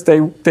do is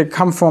they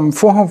come from 10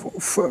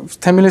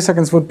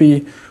 milliseconds would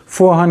be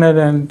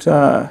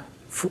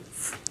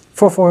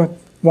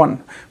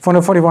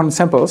 441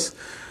 samples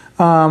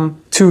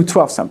to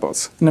 12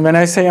 samples. And when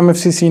I say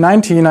MFCC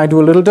 19, I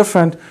do a little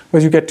different,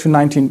 where you get to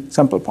 19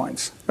 sample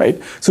points, right?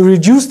 So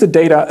reduce the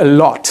data a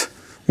lot,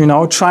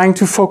 trying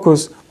to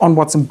focus on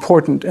what's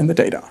important in the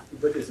data.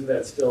 But isn't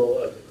that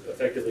still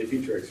effectively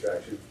feature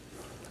extraction?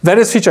 That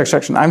is feature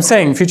extraction. I'm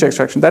saying feature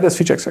extraction. That is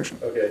feature extraction.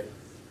 Okay.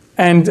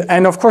 And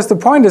of course, the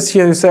point is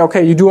here, you say,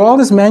 okay, you do all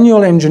this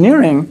manual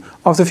engineering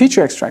of the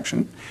feature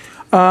extraction,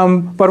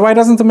 but why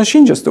doesn't the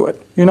machine just do it?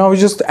 You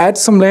just add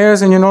some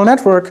layers in your neural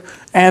network,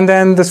 and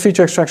then this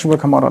feature extraction will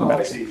come out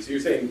automatically. I see. So you're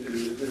saying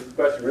the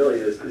question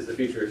really is the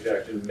feature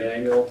extraction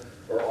manual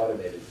or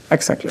automated?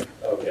 Exactly.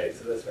 Okay,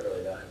 so that's not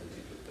really not having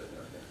features,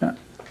 but okay. Yeah.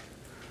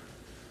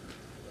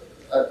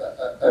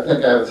 I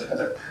think I have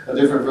a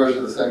different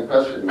version of the same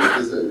question, which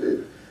is,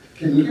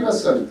 can you give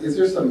us is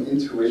there some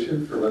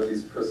intuition for what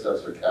these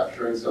percepts are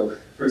capturing? So,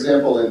 for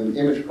example, in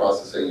image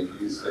processing, if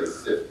you use, say,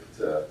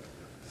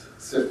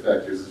 SIFT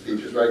vectors as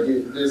features, right,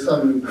 there's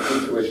some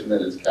intuition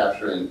that it's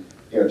capturing,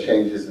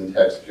 changes in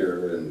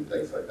texture and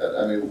things like that.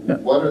 I mean, yeah.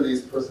 What are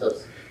these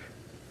percepts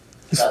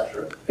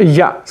capturing?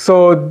 Yeah,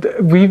 so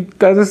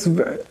that is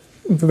a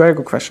very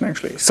good question,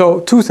 actually.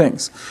 So 2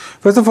 things.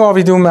 First of all,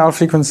 we do male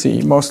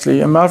frequency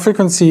mostly. And male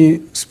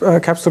frequency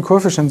capsule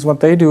coefficients, what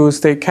they do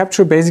is they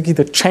capture basically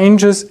the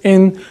changes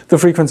in the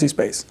frequency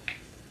space.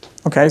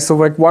 Okay, so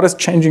like what is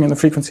changing in the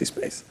frequency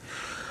space?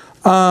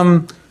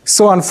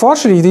 So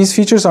unfortunately, these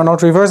features are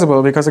not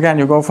reversible because, again,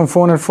 you go from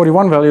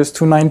 441 values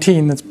to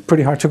 19. It's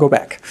pretty hard to go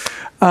back.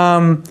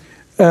 That's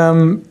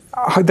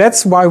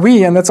why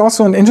and that's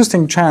also an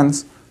interesting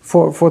chance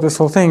for this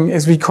whole thing,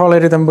 is we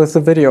correlated them with the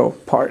video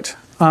part.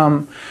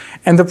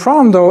 And the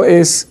problem, though,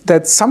 is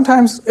that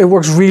sometimes it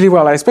works really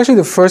well, especially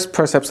the first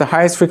percepts, the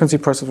highest frequency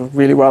percepts work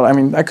really well. I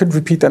mean, I could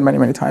repeat that many,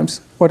 many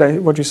times,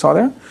 what you saw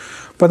there.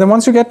 But then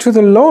once you get to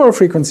the lower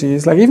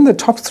frequencies, like even the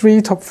top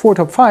 3, top 4,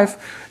 top 5,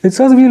 it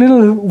starts to be a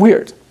little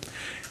weird.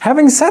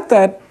 Having said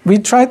that, we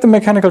tried the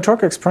mechanical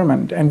Turk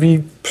experiment, and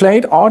we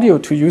played audio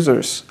to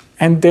users,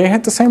 and they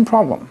had the same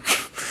problem.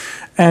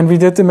 And we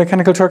did the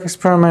mechanical Turk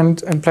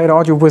experiment and played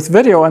audio with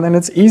video, and then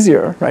it's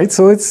easier, right?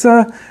 So it's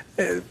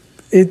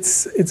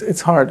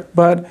hard.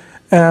 But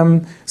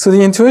so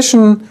the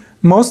intuition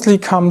mostly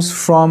comes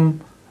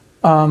from,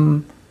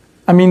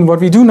 what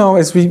we do know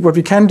is what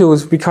we can do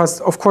is,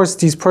 because of course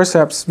these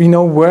percepts, we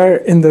know where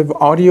in the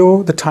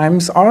audio the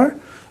times are,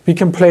 we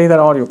can play that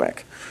audio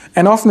back.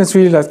 And often it's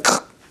really like,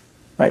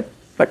 right?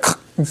 Like,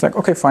 it's like,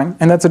 okay, fine.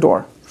 And that's a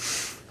door.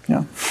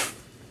 Yeah.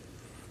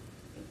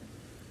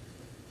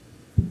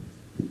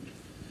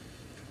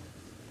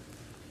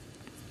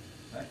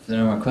 If there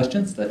are no more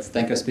questions, let's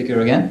thank our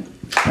speaker again.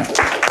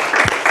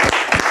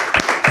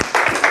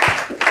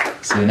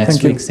 See you next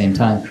Thank you. week, same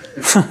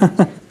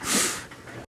time.